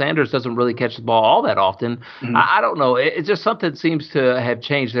week. Miles Sanders doesn't really catch the ball all that often. Mm-hmm. I don't know. It's just something seems to have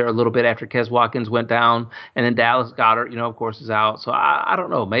changed there a little bit after Quez Watkins went down, and then Dallas Goedert, of course, is out. So I don't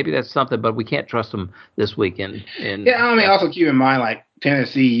know. Maybe that's something, but we can't trust them this weekend. Also keep in mind, like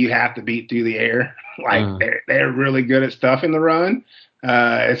Tennessee, you have to beat through the air. Like they're really good at stuffing the run.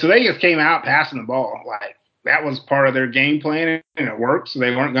 So they just came out passing the ball. Like that was part of their game plan, and it worked. So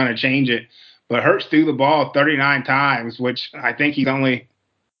they weren't going to change it. But Hurts threw the ball 39 times, which I think he's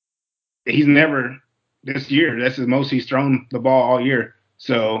never this year. That's the most he's thrown the ball all year.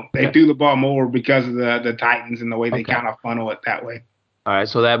 So they threw the ball more because of the Titans and the way they kind of funnel it that way. All right,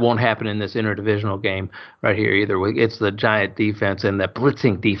 so that won't happen in this interdivisional game right here either. It's the Giant defense and the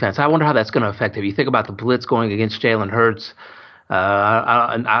blitzing defense. I wonder how that's going to affect it. You think about the blitz going against Jalen Hurts.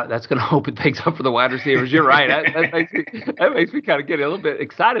 That's going to open things up for the wide receivers. You're right. That makes me kind of get a little bit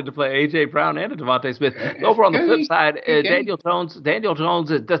excited to play A.J. Brown and Devontae Smith. Over on the flip side, Daniel Jones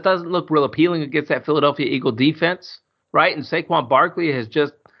just doesn't look real appealing against that Philadelphia Eagle defense, right? And Saquon Barkley has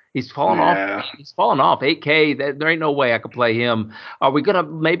just he's fallen off. He's fallen off. 8K. There ain't no way I could play him. Are we gonna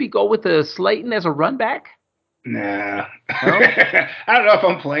maybe go with the Slayton as a run back? Nah. No? I don't know if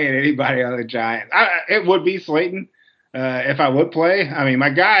I'm playing anybody on the Giants. It would be Slayton if I would play. I mean, my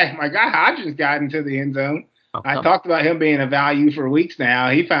guy Hodgins got into the end zone. I talked about him being a value for weeks now.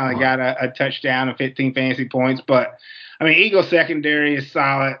 He finally got a touchdown and 15 fantasy points. But I mean, Eagles secondary is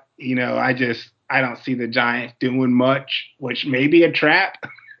solid. I don't see the Giants doing much, which may be a trap.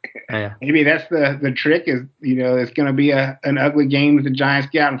 Yeah. Maybe that's the trick is, it's going to be an ugly game that the Giants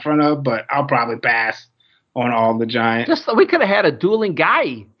get out in front of, but I'll probably pass on all the Giants. We could have had a dueling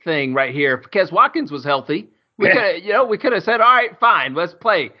guy thing right here because Watkins was healthy. We could have said, all right, fine, let's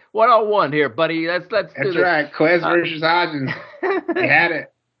play 1-on-1 here, buddy. Let's do this. That's right. Quez versus Hodgins. We had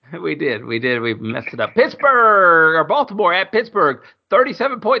it. We did. We messed it up. Baltimore at Pittsburgh,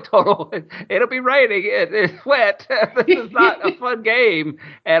 37-point total. It'll be raining. It's wet. This is not a fun game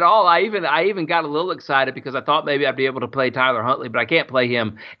at all. I even got a little excited because I thought maybe I'd be able to play Tyler Huntley, but I can't play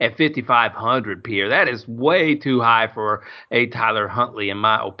him at 5,500, Pierre. That is way too high for a Tyler Huntley, in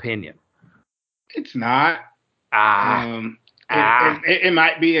my opinion. It's not. It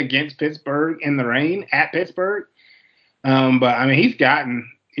might be against Pittsburgh in the rain at Pittsburgh. But I mean, he's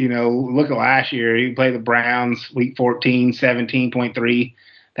gotten, look at last year. He played the Browns week 14, 17.3.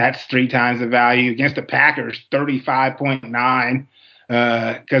 That's 3 times the value. Against the Packers, 35.9.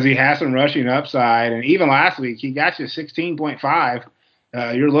 Because he has some rushing upside. And even last week, he got you 16.5.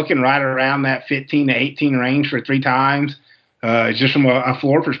 You're looking right around that 15 to 18 range for 3 times. Just from a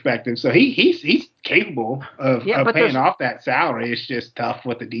floor perspective. So he's capable of paying off that salary. It's just tough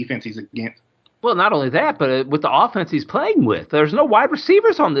with the defense he's against. Well, not only that, but with the offense he's playing with, there's no wide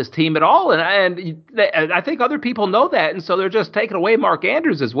receivers on this team at all, and I think other people know that, and so they're just taking away Mark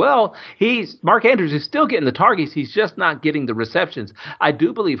Andrews as well. Mark Andrews is still getting the targets, he's just not getting the receptions. I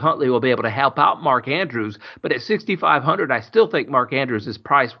do believe Huntley will be able to help out Mark Andrews, but at 6,500, I still think Mark Andrews is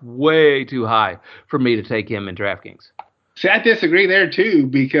priced way too high for me to take him in DraftKings. See, I disagree there too,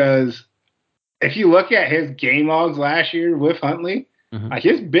 because if you look at his game logs last year with Huntley, like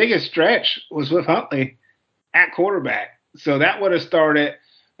his biggest stretch was with Huntley at quarterback. So that would have started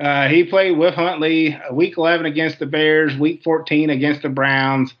He played with Huntley week 11 against the Bears, week 14 against the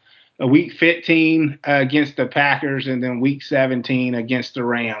Browns, week 15 against the Packers, and then week 17 against the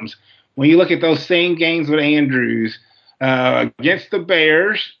Rams. When you look at those same games with Andrews, against the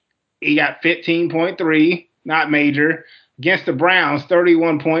Bears, he got 15.3, not major. Against the Browns,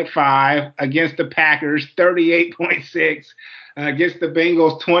 31.5. Against the Packers, 38.6. Against the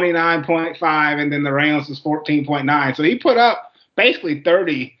Bengals, 29.5. And then the Rams was 14.9. So he put up basically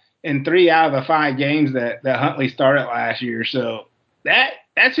 30 in 3 out of the 5 games that Huntley started last year. So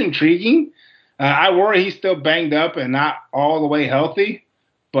that's intriguing. I worry he's still banged up and not all the way healthy.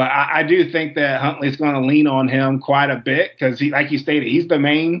 But I do think that Huntley's going to lean on him quite a bit because, like you stated, he's the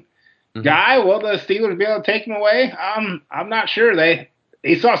main guy. Will the Steelers be able to take him away? I'm not sure. They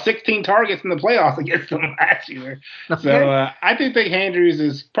saw 16 targets in the playoffs against them last year. Okay. So I do think Andrews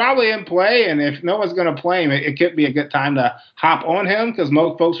is probably in play, and if no one's going to play him, it could be a good time to hop on him because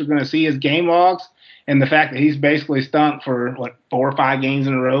most folks are going to see his game logs and the fact that he's basically stunk for, 4 or 5 games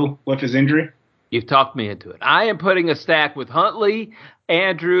in a row with his injury. You've talked me into it. I am putting a stack with Huntley,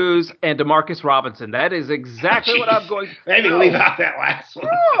 Andrews, and Demarcus Robinson. That is exactly what I'm going to do. Maybe leave out that last one.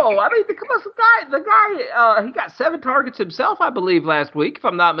 No, I mean, the guy, he got 7 targets himself, I believe, last week, if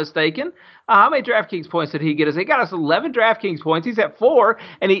I'm not mistaken. How many DraftKings points did he get us? He got us 11 DraftKings points. He's at 4,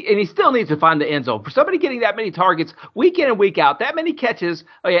 and he still needs to find the end zone. For somebody getting that many targets week in and week out, that many catches,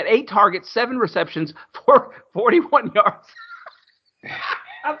 he had 8 targets, 7 receptions for 41 yards.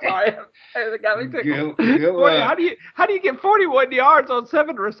 I'm sorry. It got me tickled. How do you get 41 yards on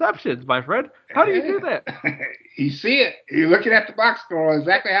 7 receptions, my friend? How do you do that? You see it. You're looking at the box score,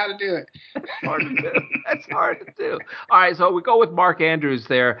 exactly how to do it. That's hard to do. That's hard to do. All right, so we go with Mark Andrews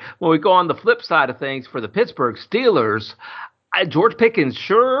there. When we go on the flip side of things for the Pittsburgh Steelers, George Pickens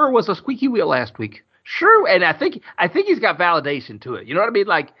sure was a squeaky wheel last week. Sure, and I think he's got validation to it. You know what I mean?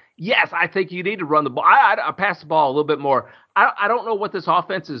 Like, yes, I think you need to run the ball. I pass the ball a little bit more. I don't know what this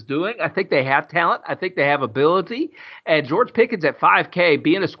offense is doing. I think they have talent. I think they have ability. And George Pickens at 5K,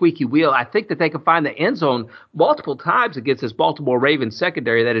 being a squeaky wheel, I think that they can find the end zone multiple times against this Baltimore Ravens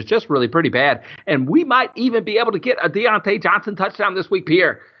secondary that is just really pretty bad. And we might even be able to get a Deontay Johnson touchdown this week,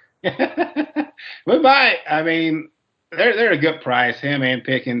 Pierre. We might. I mean, they're a good price. Him and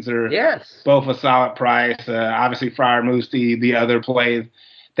Pickens are both a solid price. Obviously, Freiermuth's the other play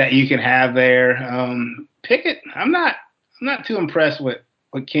that you can have there. Pickett, I'm not too impressed with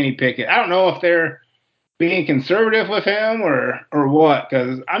Kenny Pickett. I don't know if they're being conservative with him or what,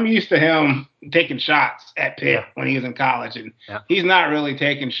 because I'm used to him taking shots at Pitt when he was in college, and he's not really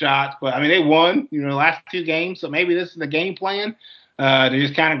taking shots. But, I mean, they won, the last 2 games, so maybe this is the game plan to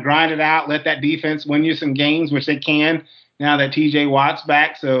just kind of grind it out, let that defense win you some games, which they can now that T.J. Watt's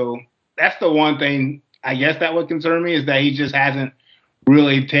back. So that's the one thing, I guess, that would concern me is that he just hasn't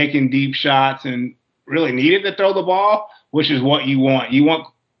really taken deep shots and really needed to throw the ball, which is what you want. You want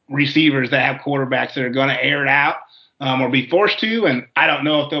receivers that have quarterbacks that are going to air it out or be forced to. And I don't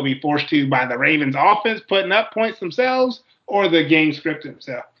know if they'll be forced to by the Ravens offense putting up points themselves or the game script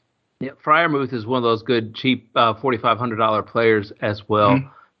itself. Yeah, Freiermuth is one of those good, cheap $4,500 players as well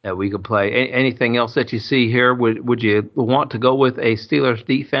that we could play. Anything else that you see here? Would you want to go with a Steelers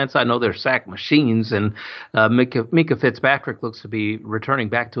defense? I know they're sack machines, and Minkah Fitzpatrick looks to be returning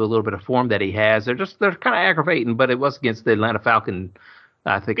back to a little bit of form that he has. They're kind of aggravating, but it was against the Atlanta Falcons.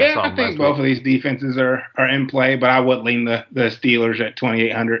 I think both of these defenses are in play, but I would lean the Steelers at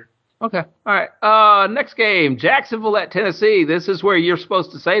 2,800. Okay. All right. Next game, Jacksonville at Tennessee. This is where you're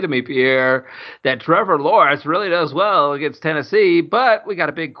supposed to say to me, Pierre, that Trevor Lawrence really does well against Tennessee, but we got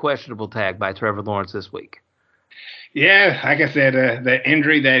a big questionable tag by Trevor Lawrence this week. Yeah, like I said, the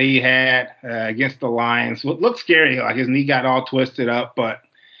injury that he had against the Lions looked scary. Like his knee got all twisted up, but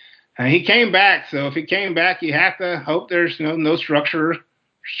he came back. So if he came back, you have to hope there's no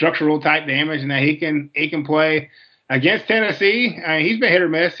structural type damage and that he can play. Against Tennessee, he's been hit or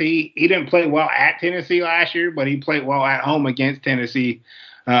miss. He didn't play well at Tennessee last year, but he played well at home against Tennessee.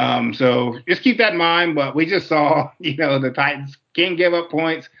 So just keep that in mind. But we just saw, the Titans can give up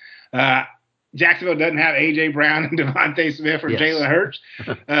points. Jacksonville doesn't have A.J. Brown and Devontae Smith or Jalen Hurts,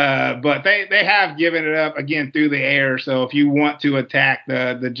 but they have given it up again through the air. So if you want to attack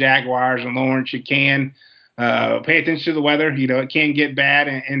the Jaguars and Lawrence, you can. Pay attention to the weather. It can get bad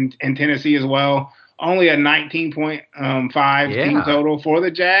in Tennessee as well. Only a 19.5 team total for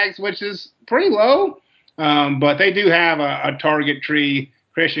the Jags, which is pretty low. But they do have a target tree.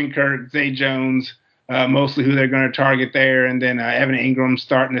 Christian Kirk, Zay Jones, mostly who they're going to target there. And then Evan Ingram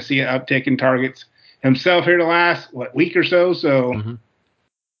starting to see an uptick in targets himself here the last, week or so. So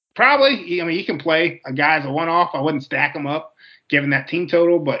probably, you can play a guy as a one-off. I wouldn't stack him up given that team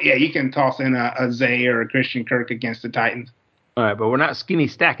total. But yeah, you can toss in a Zay or a Christian Kirk against the Titans. All right, but we're not skinny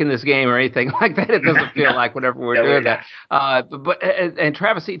stacking this game or anything like that. It doesn't feel like whenever we're doing that. And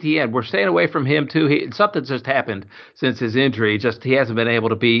Travis Etienne, we're staying away from him too. Something's just happened since his injury. Just he hasn't been able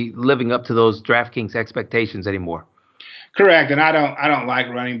to be living up to those DraftKings expectations anymore. Correct, and I don't like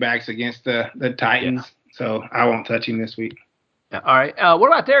running backs against the Titans, so I won't touch him this week. All right. What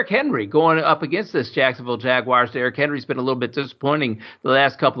about Derrick Henry going up against this Jacksonville Jaguars? Derrick Henry's been a little bit disappointing the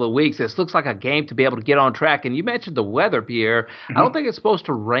last couple of weeks. This looks like a game to be able to get on track. And you mentioned the weather, Pierre. I don't think it's supposed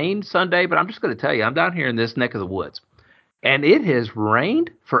to rain Sunday, but I'm just going to tell you, I'm down here in this neck of the woods. And it has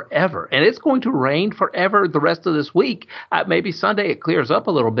rained forever. And it's going to rain forever the rest of this week. Maybe Sunday it clears up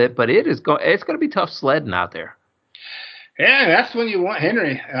a little bit, but it's going to be tough sledding out there. Yeah, that's when you want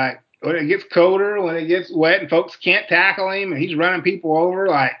Henry. When it gets colder, when it gets wet and folks can't tackle him and he's running people over,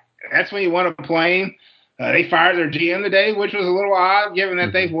 that's when you want to play him. They fired their GM today, which was a little odd given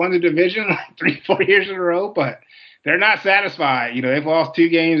that they've won the division 3-4 years in a row, but they're not satisfied. They've lost 2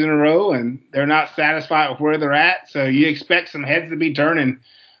 games in a row and they're not satisfied with where they're at. So you expect some heads to be turning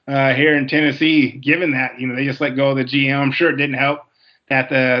here in Tennessee, given that, they just let go of the GM. I'm sure it didn't help that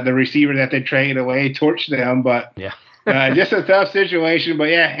the receiver that they traded away torched them, but yeah. Just a tough situation. But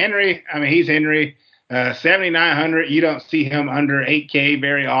yeah, Henry, he's Henry. 7,900. You don't see him under 8K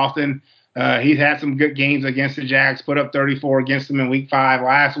very often. He's had some good games against the Jags, put up 34 against them in week 5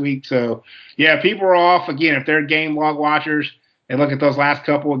 last week. So yeah, people are off. Again, if they're game log watchers and look at those last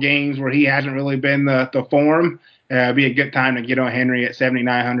couple of games where he hasn't really been the form, it'd be a good time to get on Henry at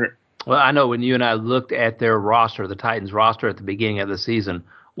 7,900. Well, I know when you and I looked at their roster, the Titans roster at the beginning of the season,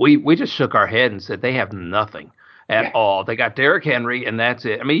 we just shook our head and said they have nothing at all. They got Derrick Henry, and that's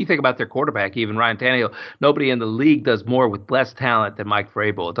it. You think about their quarterback, even Ryan Tannehill. Nobody in the league does more with less talent than Mike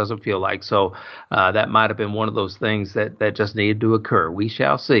Vrabel. It doesn't feel like. So that might have been one of those things that just needed to occur. We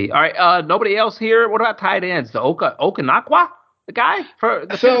shall see. All right, nobody else here. What about tight ends? The Okanakwa, the guy for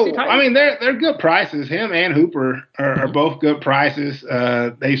the Tennessee Titans? They're good prices. Him and Hooper are both good prices.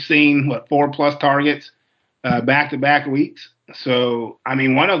 They've seen 4+ targets back-to-back weeks. So,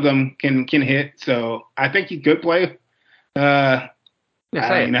 one of them can hit. So, I think he could play. I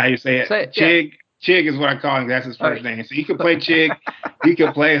don't know how you say it. Chig. Yeah. Chig is what I call him. That's his first name. So, you could play Chig. You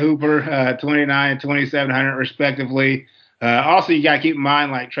could play Hooper, 29, 2,700 respectively. Also, you got to keep in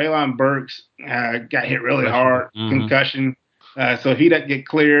mind, Treylon Burks got hit really hard, concussion. So, if he doesn't get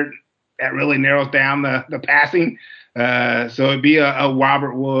cleared, that really narrows down the passing. So it'd be a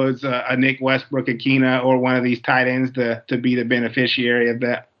Robert Woods, a Nick Westbrook, Akina, or one of these tight ends to be the beneficiary of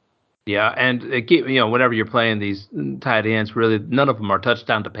that. Yeah, and whenever you're playing these tight ends, really none of them are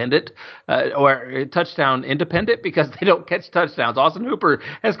touchdown dependent or touchdown independent because they don't catch touchdowns. Austin Hooper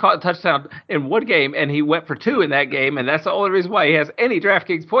has caught a touchdown in one game, and he went for 2 in that game, and that's the only reason why he has any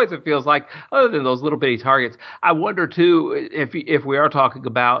DraftKings points, it feels like, other than those little bitty targets. I wonder, too, if we are talking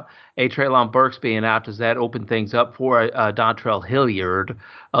about a Treylon Burks being out, does that open things up for Dontrell Hilliard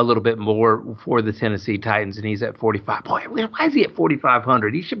a little bit more for the Tennessee Titans? And he's at 45. Boy, why is he at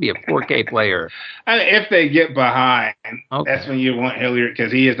 4,500? He should be a 4K player. If they get behind, that's when you want Hilliard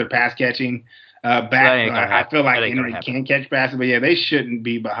because he is their pass catching back. I feel like Henry can catch passes, but yeah, they shouldn't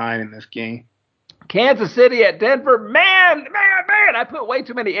be behind in this game. Kansas City at Denver. Man, I put way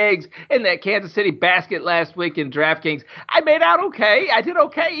too many eggs in that Kansas City basket last week in DraftKings. I made out okay. I did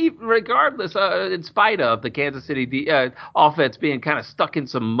okay regardless, in spite of the Kansas City offense being kind of stuck in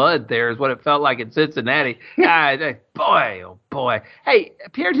some mud there is what it felt like in Cincinnati. Boy, oh boy. Hey,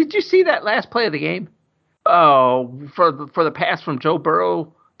 Pierre, did you see that last play of the game? Oh, for the pass from Joe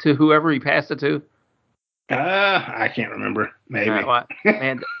Burrow to whoever he passed it to? I can't remember. Maybe.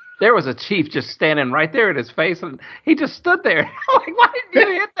 Man, there was a Chief just standing right there in his face, and he just stood there. Why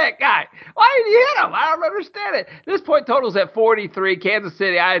didn't you hit that guy? Why didn't you hit him? I don't understand it. This point total's at 43. Kansas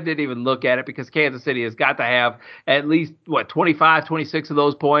City, I didn't even look at it because Kansas City has got to have at least, 25, 26 of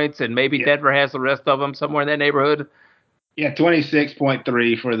those points, and maybe Denver has the rest of them somewhere in that neighborhood. Yeah,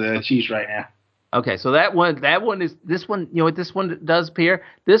 26.3 for the Chiefs right now. Okay, so this one, what this one does, Pierre?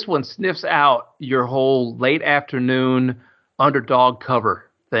 This one sniffs out your whole late afternoon underdog cover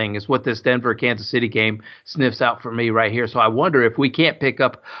thing is what this Denver-Kansas City game sniffs out for me right here. So I wonder if we can't pick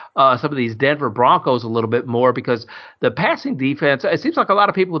up some of these Denver Broncos a little bit more because the passing defense, it seems like a lot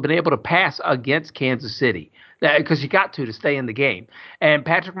of people have been able to pass against Kansas City because you got to stay in the game. And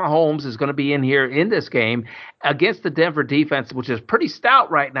Patrick Mahomes is going to be in here in this game against the Denver defense, which is pretty stout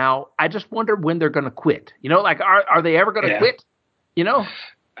right now. I just wonder when they're going to quit. Are they ever going to quit?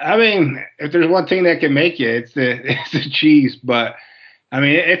 If there's one thing that can make you, it's the Chiefs, but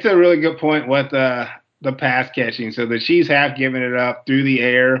it's a really good point with the pass catching. So the Chiefs have given it up through the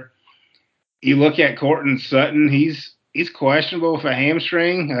air. You look at Courtland Sutton, he's questionable with a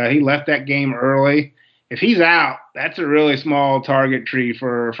hamstring. He left that game early. If he's out, that's a really small target tree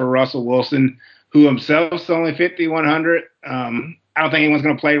for Russell Wilson, who himself's only 5,100. I don't think anyone's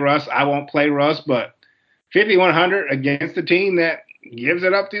going to play Russ. I won't play Russ, but 5,100 against a team that gives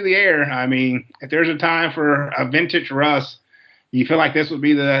it up through the air. I mean, if there's a time for a vintage Russ, you feel like this would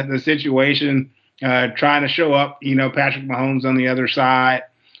be the situation. Trying to show up, Patrick Mahomes on the other side.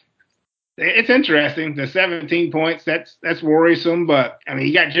 It's interesting. The 17 points, that's worrisome. But, I mean,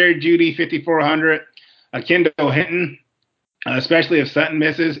 you got Jerry Jeudy, 5,400. Kendall Hinton, especially if Sutton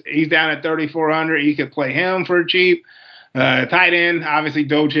misses, he's down at 3,400. You could play him for cheap. Tight end, obviously,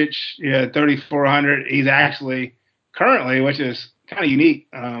 Docic, 3,400. He's actually currently, which is kind of unique,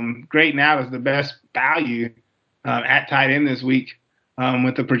 grading out as the best value at tight end this week.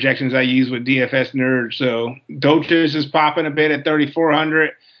 With the projections I use with DFS Nerd. So Docic is popping a bit at 3,400.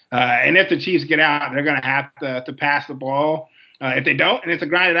 And if the Chiefs get out, they're going to have to pass the ball. If they don't, and it's a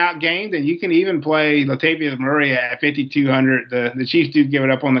grinded out game, then you can even play Latavius Murray at 5,200. The Chiefs do give it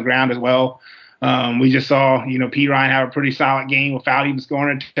up on the ground as well. We just saw, P. Ryan have a pretty solid game without even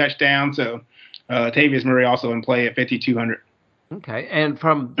scoring a touchdown. So Latavius Murray also in play at 5,200. Okay, and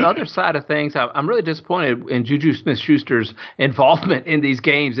from the other side of things, I'm really disappointed in Juju Smith-Schuster's involvement in these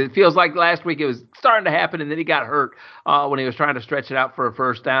games. It feels like last week it was starting to happen, and then he got hurt when he was trying to stretch it out for a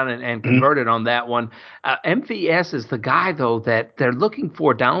first down and converted on that one. MVS is the guy, though, that they're looking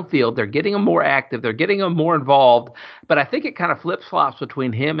for downfield. They're getting him more active. They're getting him more involved. But I think it kind of flip-flops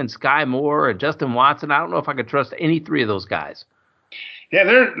between him and Sky Moore and Justin Watson. I don't know if I could trust any three of those guys. Yeah,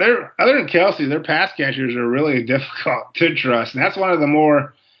 they're other than Kelsey, their pass catchers are really difficult to trust. And that's one of the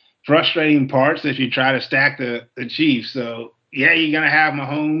more frustrating parts if you try to stack the Chiefs. So, yeah, you're going to have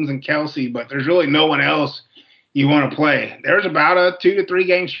Mahomes and Kelsey, but there's really no one else you want to play. There's about a 2 to 3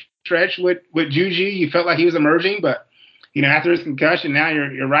 game stretch with Juju. You felt like he was emerging, but, after his concussion, now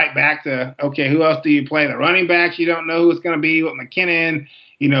you're right back to, okay, who else do you play? The running backs, you don't know who it's going to be with McKinnon,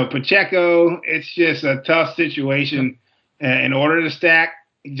 Pacheco. It's just a tough situation. In order to stack,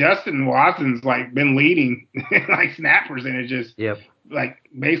 Justin Watson's been leading snap percentages. Yep.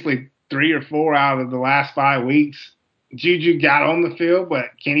 Basically 3 or 4 out of the last 5 weeks. Juju got on the field, but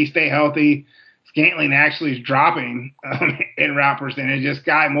can he stay healthy? Scantling actually is dropping in route percentages.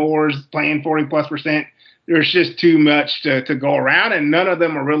 Sky Moore's playing 40+%. There's just too much to go around, and none of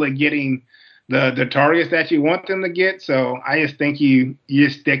them are really getting the targets that you want them to get. So I just think you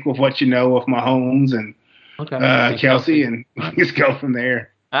stick with what you know with Mahomes and Kelsey, and just go from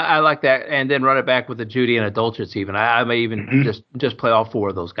there. I like that, and then run it back with a Jeudy and a Dulcich even. I may even just play all 4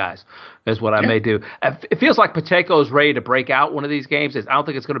 of those guys is what I may do. It feels like Pacheco's ready to break out one of these games. I don't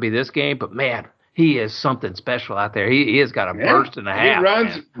think it's going to be this game, but, man, he is something special out there. He has got a burst and a half. He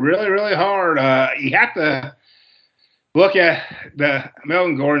runs really, really hard. You have to look at the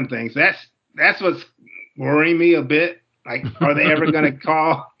Melvin Gordon things. That's what's worrying me a bit. Are they ever going to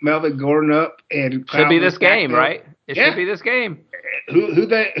call Melvin Gordon up? And should be this game, right? It should be this game. Who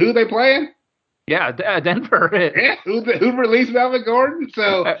they playing? Yeah, Denver. Yeah, who released Melvin Gordon?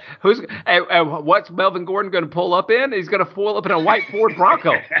 So what's Melvin Gordon going to pull up in? He's going to pull up in a white Ford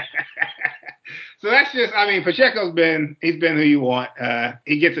Bronco. So that's just, Pacheco's he's been who you want.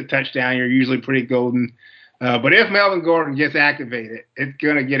 He gets a touchdown. You're usually pretty golden. But if Melvin Gordon gets activated, it's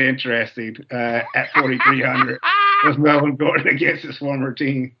going to get interesting at 4,300 with Melvin Gordon against his former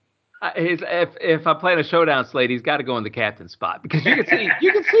team. If I'm playing a showdown slate, he's got to go in the captain spot because you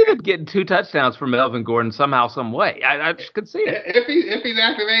can see them getting 2 touchdowns from Melvin Gordon somehow, some way. I just could see it. If he's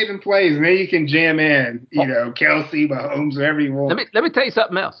activated and plays, and then you can jam in, Kelsey, Mahomes, whoever you want. Let me tell you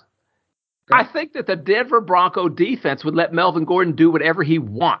something else. I think that the Denver Bronco defense would let Melvin Gordon do whatever he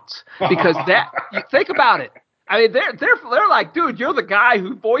wants because think about it. They're like, dude, you're the guy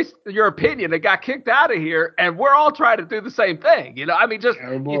who voiced your opinion and got kicked out of here, and we're all trying to do the same thing.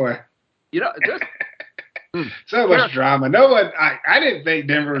 Oh boy. Just so much drama. No one. I didn't think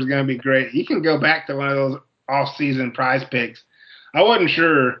Denver was going to be great. You can go back to one of those off-season prize picks. I wasn't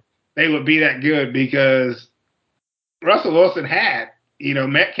sure they would be that good because Russell Wilson had,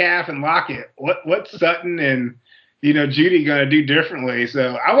 Metcalf and Lockett. What's Sutton and Jeudy going to do differently?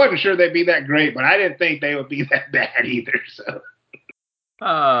 So I wasn't sure they'd be that great, but I didn't think they would be that bad either. So.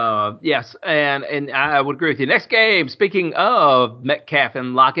 Yes, and I would agree with you. Next game, speaking of Metcalf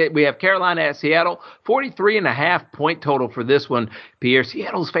and Lockett, we have Carolina at Seattle, 43.5 point total for this one. Pierre,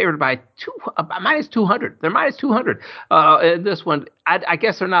 Seattle's favored by minus 200. They're minus 200 in this one. I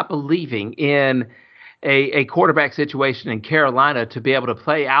guess they're not believing in a quarterback situation in Carolina to be able to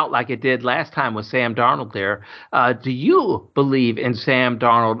play out like it did last time with Sam Darnold there. Do you believe in Sam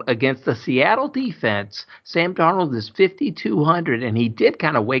Darnold against the Seattle defense? Sam Darnold is 5,200, and he did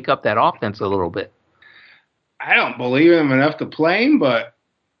kind of wake up that offense a little bit. I don't believe him enough to play him, but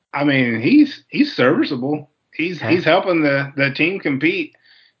I mean, he's serviceable. He's helping the team compete.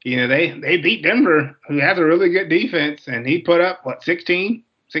 You know, they beat Denver, who has a really good defense, and he put up what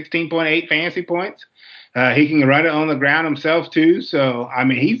 16.8 fantasy points. He can run it on the ground himself too. So I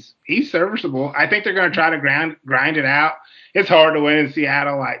mean, he's serviceable. I think they're going to try to grind it out. It's hard to win in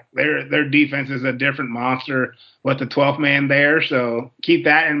Seattle. Like their defense is a different monster with the 12th man there. So keep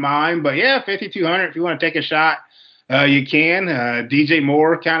that in mind. But yeah, 5,200. If you want to take a shot, you can. DJ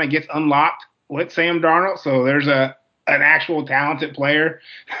Moore kind of gets unlocked with Sam Darnold. So there's an actual talented player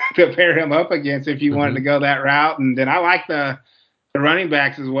to pair him up against if you wanted to go that route. And then I like the running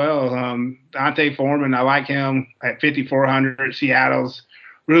backs as well. D'Onta Foreman, I like him at 5,400. Seattle's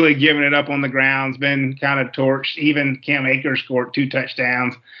really giving it up on the ground. Been kind of torched. Even Cam Akers scored 2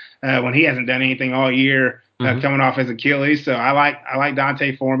 touchdowns when he hasn't done anything all year, coming off his Achilles. So I like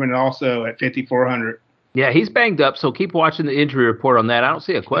D'Onta Foreman also at 5,400. Yeah, he's banged up, so keep watching the injury report on that. I don't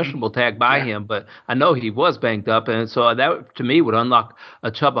see a questionable tag by him, but I know he was banged up, and so that, to me, would unlock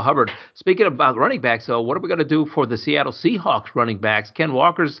a Chuba Hubbard. Speaking about running backs, though, what are we going to do for the Seattle Seahawks running backs? Ken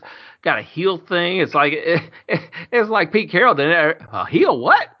Walker's got a heel thing. It's like Pete Carroll. A heel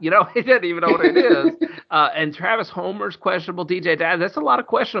what? You know, he doesn't even know what it is. And Travis Homer's questionable. DJ Dallas, that's a lot of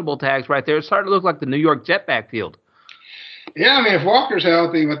questionable tags right there. It's starting to look like the New York Jet backfield. Yeah, I mean, if Walker's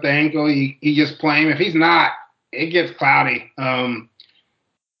healthy with the ankle, you just play him. If he's not, it gets cloudy.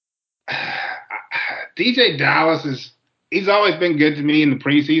 DJ Dallas he's always been good to me in the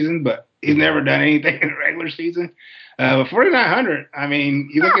preseason, but he's never done anything in the regular season. But 4,900, I mean,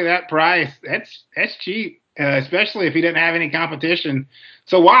 you look at that price, that's cheap, especially if he didn't have any competition.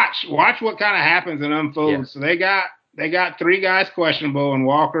 So watch what kind of happens and unfolds. Yeah. So they got 3 guys questionable, and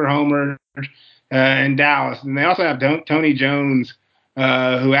Walker, Homer, in Dallas. And they also have Tony Jones,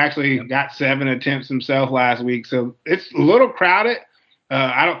 who actually got 7 attempts himself last week. So it's a little crowded.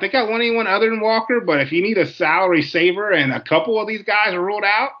 I don't think I want anyone other than Walker, but if you need a salary saver and a couple of these guys are ruled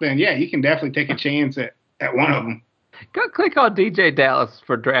out, then yeah, you can definitely take a chance at one of them. Go click on DJ Dallas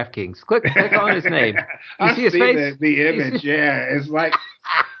for DraftKings. Click on his name. You see his face? The image, yeah. It's like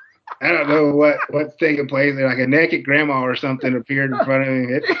I don't know what's taking place there. Like a naked grandma or something appeared in front of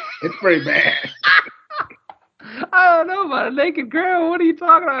me. It's pretty bad. I don't know about a naked grandma. What are you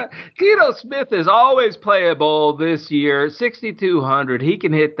talking about? Geno Smith is always playable this year. 6,200. He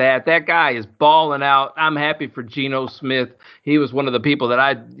can hit that. That guy is balling out. I'm happy for Geno Smith. He was one of the people that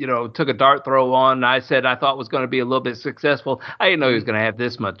I, took a dart throw on. And I said I thought was going to be a little bit successful. I didn't know he was going to have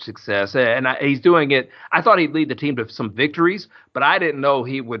this much success. And he's doing it. I thought he'd lead the team to some victories, but I didn't know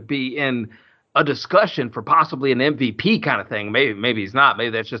he would be in a discussion for possibly an MVP kind of thing. Maybe he's not. Maybe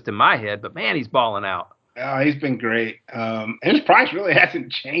that's just in my head. But, man, he's balling out. Oh, he's been great. His price really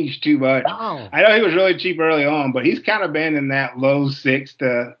hasn't changed too much. Oh. I know he was really cheap early on, but he's kind of been in that low 6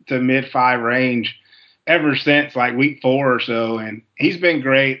 to mid 5 range ever since like week 4 or so. And he's been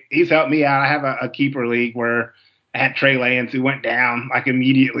great. He's helped me out. I have a keeper league where I had Trey Lance, who went down like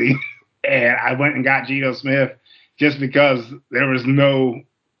immediately. And I went and got Geno Smith just because there was no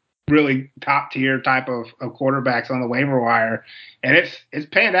really top tier type of quarterbacks on the waiver wire, and it's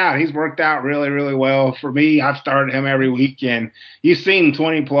panned out. He's worked out really, really well for me. I've started him every week, and you've seen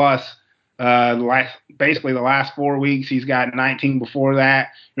 20 plus basically the last 4 weeks. He's got 19 before that.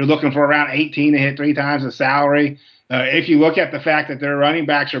 You're looking for around 18 to hit 3 times the salary. If you look at the fact that their running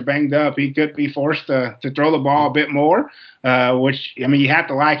backs are banged up, he could be forced to throw the ball a bit more, which, I mean, you have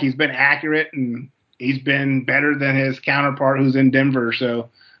to like. He's been accurate, and he's been better than his counterpart who's in Denver. So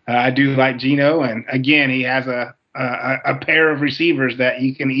I do like Geno, and again, he has a pair of receivers that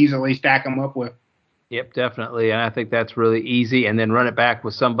you can easily stack him up with. Yep, definitely, and I think that's really easy, and then run it back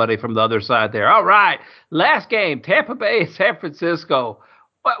with somebody from the other side there. All right, last game, Tampa Bay, San Francisco.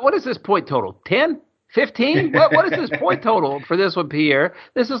 What is this point total? 10? 15? What is this point total for this one, Pierre?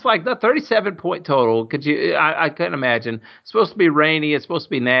 This is like the 37-point total. I couldn't imagine. It's supposed to be rainy. It's supposed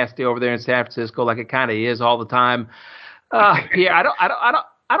to be nasty over there in San Francisco, like it kind of is all the time. Pierre,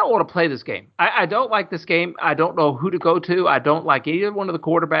 I don't want to play this game. I don't like this game. I don't know who to go to. I don't like either one of the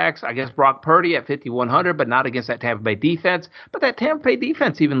quarterbacks. I guess Brock Purdy at 5,100, but not against that Tampa Bay defense. But that Tampa Bay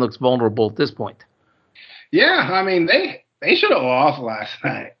defense even looks vulnerable at this point. Yeah, I mean, they should have lost last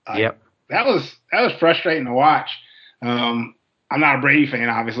night. Yep. That was frustrating to watch. I'm not a Brady fan,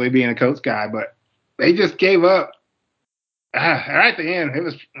 obviously, being a Colts guy, but they just gave up. Right at the end, it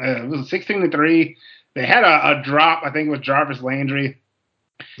was 16-3. They had a drop. I think it was Jarvis Landry.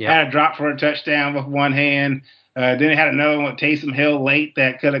 Yep. Had a drop for a touchdown with one hand. Then they had another one with Taysom Hill late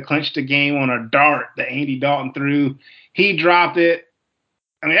that could have clinched the game on a dart that Andy Dalton threw. He dropped it.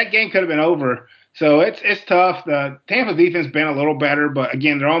 I mean, that game could have been over. So it's tough. The Tampa defense been a little better, but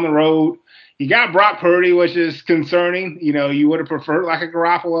again, they're on the road. You got Brock Purdy, which is concerning. You would have preferred like a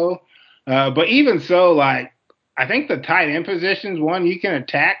Garoppolo. But even so, like, I think the tight end positions, one, you can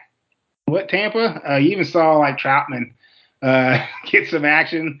attack with Tampa. You even saw like Troutman get some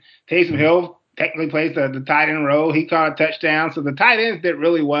action. Taysom Hill technically plays the tight end role. He caught a touchdown. So the tight ends did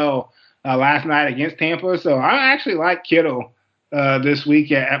really well last night against Tampa. So I actually like Kittle this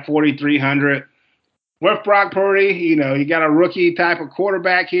week at 4,300. With Brock Purdy, you got a rookie type of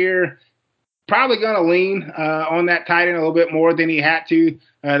quarterback here. Probably going to lean on that tight end a little bit more than he had to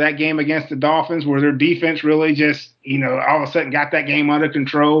that game against the Dolphins, where their defense really just, all of a sudden got that game under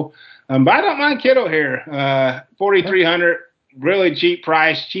control. But I don't mind Kittle here. 4,300, really cheap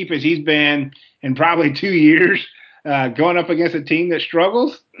price, cheap as he's been in probably 2 years, going up against a team that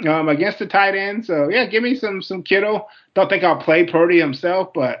struggles against the tight end. So, yeah, give me some Kittle. Don't think I'll play Purdy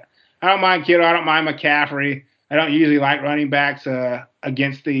himself, but I don't mind Kittle. I don't mind McCaffrey. I don't usually like running backs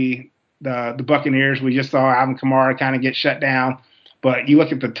against the Buccaneers. We just saw Alvin Kamara kind of get shut down. But you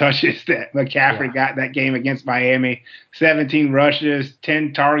look at the touches that McCaffrey got that game against Miami, 17 rushes,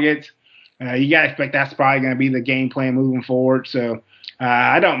 10 targets. You got to expect that's probably going to be the game plan moving forward. So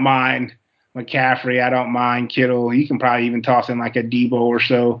I don't mind McCaffrey. I don't mind Kittle. You can probably even toss in like a Debo or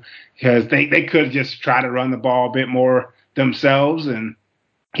so, because they could just try to run the ball a bit more themselves. And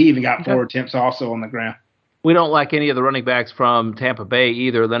he even got 4 attempts also on the ground. We don't like any of the running backs from Tampa Bay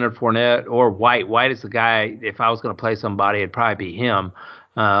either, Leonard Fournette or White. White is the guy, if I was going to play somebody, it'd probably be him.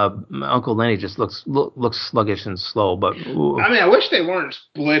 Uncle Lenny just looks sluggish and slow. But I mean, I wish they weren't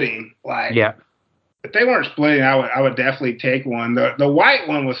splitting. Like, yeah. If they weren't splitting, I would definitely take one. The White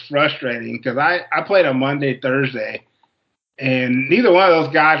one was frustrating because I played on Monday, Thursday, and neither one of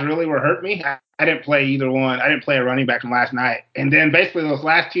those guys really were hurting me. I didn't play either one. I didn't play a running back from last night. And then basically those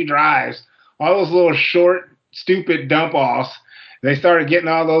last 2 drives, all those little short, stupid dump offs, they started getting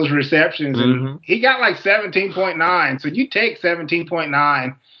all those receptions. And he got like 17.9. So you take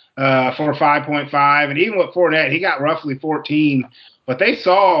 17.9 for 5.5. And even with Fournette, he got roughly 14. But they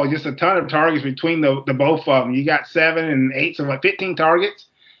saw just a ton of targets between the both of them. You got 7 and 8, so like 15 targets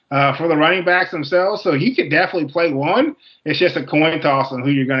for the running backs themselves. So you could definitely play one. It's just a coin toss on who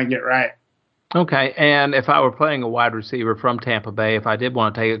you're going to get right. Okay, and if I were playing a wide receiver from Tampa Bay, if I did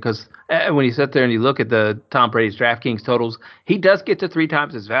want to take it, because when you sit there and you look at the Tom Brady's DraftKings totals, he does get to 3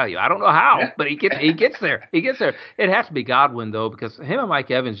 times his value. I don't know how, but he gets there. He gets there. It has to be Godwin though, because him and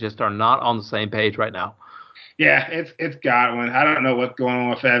Mike Evans just are not on the same page right now. Yeah, it's Godwin. I don't know what's going on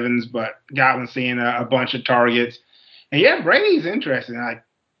with Evans, but Godwin's seeing a bunch of targets. And yeah, Brady's interesting. Like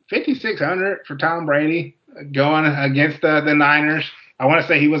 5,600 for Tom Brady going against the Niners. I want to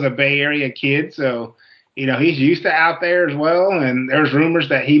say he was a Bay Area kid, so he's used to out there as well. And there's rumors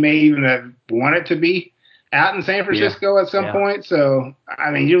that he may even have wanted to be out in San Francisco at some point. So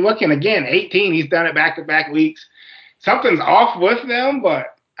I mean, you're looking again, 18. He's done it back-to-back weeks. Something's off with them,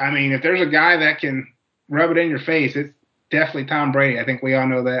 but I mean, if there's a guy that can rub it in your face, it's definitely Tom Brady. I think we all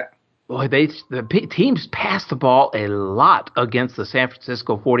know that. Boy, the teams passed the ball a lot against the San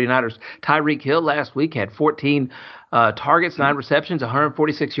Francisco 49ers. Tyreek Hill last week had 14 targets, 9 receptions,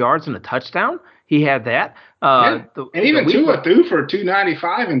 146 yards, and a touchdown. He had that. And even Tua threw for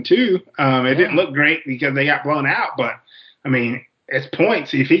 295 and 2. It didn't look great because they got blown out, but I mean, it's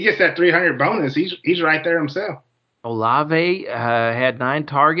points. If he gets that 300 bonus, he's right there himself. Olave had 9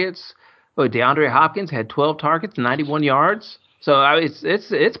 targets. DeAndre Hopkins had 12 targets, 91 yards. So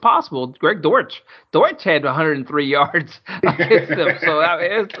it's possible. Greg Dortch had 103 yards against them. So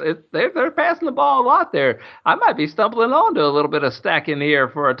they're passing the ball a lot there. I might be stumbling onto a little bit of stacking here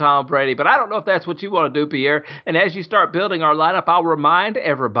for a Tom Brady, but I don't know if that's what you want to do, Pierre. And as you start building our lineup, I'll remind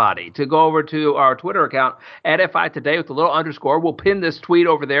everybody to go over to our Twitter account at FI Today with the little underscore. We'll pin this tweet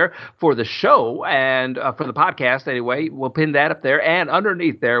over there for the show and for the podcast anyway. We'll pin that up there, and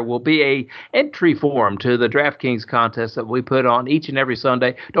underneath there will be a entry form to the DraftKings contest that we put on each and every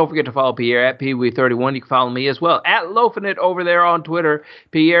Sunday. Don't forget to follow Pierre at PeeWee31. You can follow me as well at Loafing It over there on Twitter.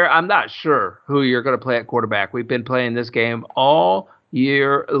 Pierre, I'm not sure who you're going to play at quarterback. We've been playing this game all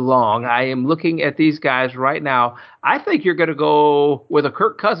year long. I am looking at these guys right now. I think you're going to go with a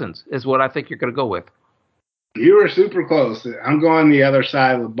Kirk Cousins is what I think you're going to go with. You were super close. I'm going the other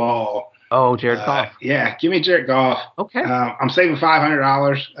side of the ball. Oh, Jared Goff. Yeah, give me Jared Goff. Okay. I'm saving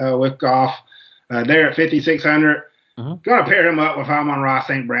 $500 with Goff. They're at 5,600. Going to pair him up with Amon-Ra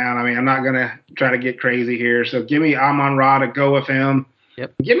St. Brown. I mean, I'm not going to try to get crazy here. So give me Amon-Ra to go with him.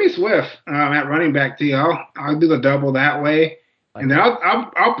 Yep. Give me Swift at running back too. I'll do the double that way. And then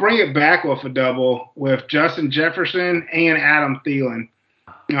I'll bring it back with a double with Justin Jefferson and Adam Thielen.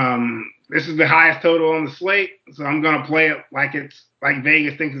 This is the highest total on the slate, so I'm going to play it like it's like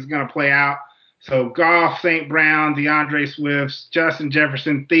Vegas thinks it's going to play out. So Goff, St. Brown, DeAndre Swift, Justin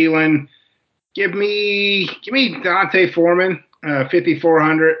Jefferson, Thielen. Give me Dante Foreman,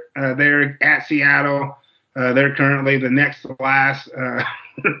 5,400. They're at Seattle. They're currently the next to last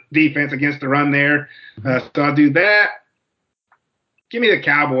defense against the run there. So I'll do that. Give me the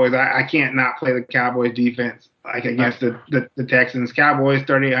Cowboys. I can't not play the Cowboys defense like against the Texans. Cowboys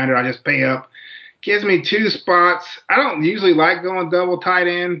 3,800. I just pay up. Gives me 2 spots. I don't usually like going double tight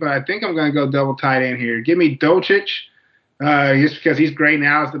end, but I think I'm going to go double tight end here. Give me Dolchich, just because he's great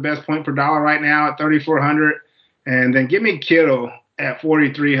now. It's the best point per dollar right now at 3,400. And then give me Kittle at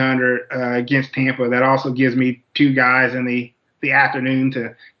 4,300 against Tampa. That also gives me 2 guys in the afternoon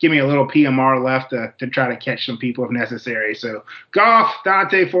to give me a little PMR left to try to catch some people if necessary. So Goff,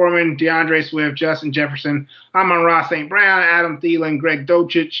 Dante Foreman, DeAndre Swift, Justin Jefferson, Amon-Ra St. Brown, Adam Thielen, Greg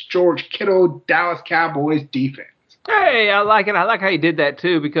Dolchich, George Kittle, Dallas Cowboys defense. Hey, I like it. I like how you did that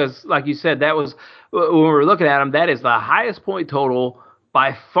too, because like you said, that was when we were looking at them, that is the highest point total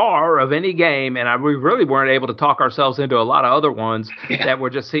by far of any game, and we really weren't able to talk ourselves into a lot of other ones that were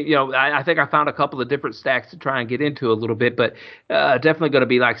just, I think I found a couple of different stacks to try and get into a little bit, but definitely going to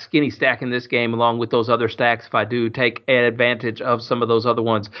be like skinny stacking this game along with those other stacks if I do take advantage of some of those other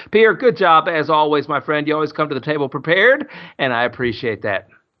ones. Pierre, good job as always, my friend. You always come to the table prepared, and I appreciate that.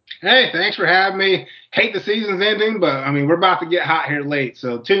 Hey, thanks for having me. Hate the season's ending, but I mean, we're about to get hot here late.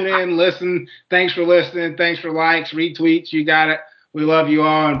 So tune in, listen. Thanks for listening. Thanks for likes, retweets. You got it. We love you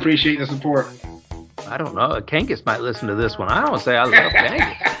all and appreciate the support. I don't know. Kangas might listen to this one. I don't say I love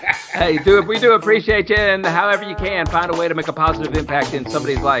Kangas. Hey, we do appreciate you, and however you can, find a way to make a positive impact in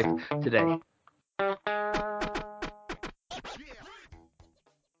somebody's life today.